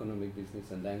his economic business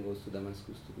and then goes to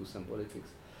Damascus to do some politics.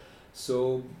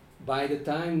 So by the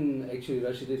time actually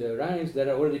Rashid Rida arrives, there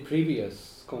are already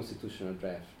previous constitutional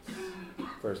drafts,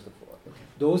 first of all. Okay.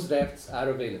 Those drafts are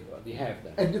available, we have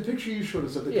them. And the picture you showed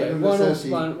us of the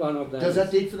one of them. Does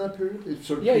that date for that period? It's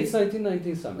sort of it's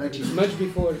 1919 something. It's much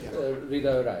before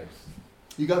Rida arrives.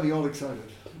 You got me all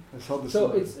excited. I saw the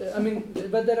So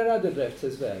slide. but there are other drafts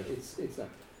as well. It's not.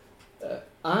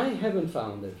 I haven't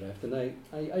found a draft, and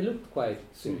I looked quite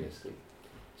seriously.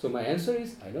 So my answer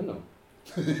is, I don't know.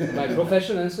 My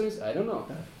professional answer is, I don't know.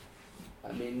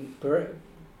 I mean,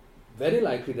 very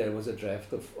likely there was a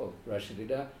draft of Rashid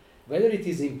Rida. Whether it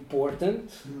is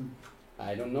important,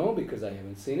 I don't know, because I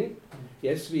haven't seen it.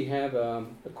 Yes, we have a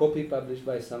copy published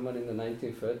by someone in the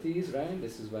 1930s, right?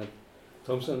 This is what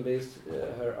Thompson based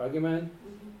her argument.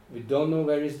 We don't know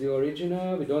where is the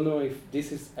original. We don't know if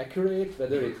this is accurate,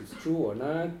 whether it is true or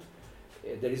not.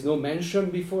 There is no mention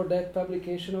before that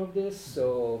publication of this,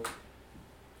 so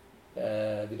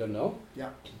we don't know. Yeah.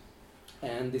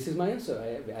 And this is my answer.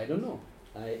 I don't know.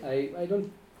 I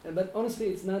don't. But honestly,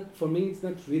 it's not for me. It's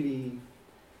not really.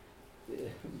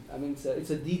 I mean,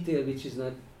 it's a detail which is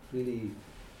not really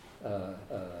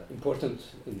important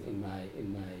in my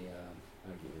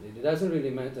argument. It doesn't really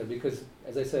matter because,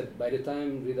 as I said, by the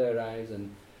time Rida arrives,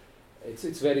 and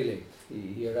it's very late.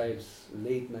 He arrives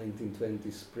late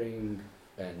 1920 spring,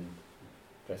 and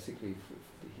practically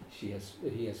he has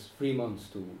 3 months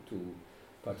to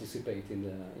participate in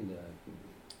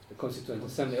the Constituent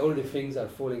Assembly. All the things are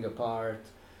falling apart.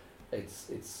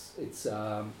 It's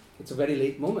a very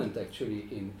late moment actually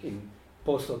in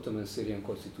post-Ottoman Syrian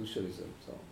constitutionalism. So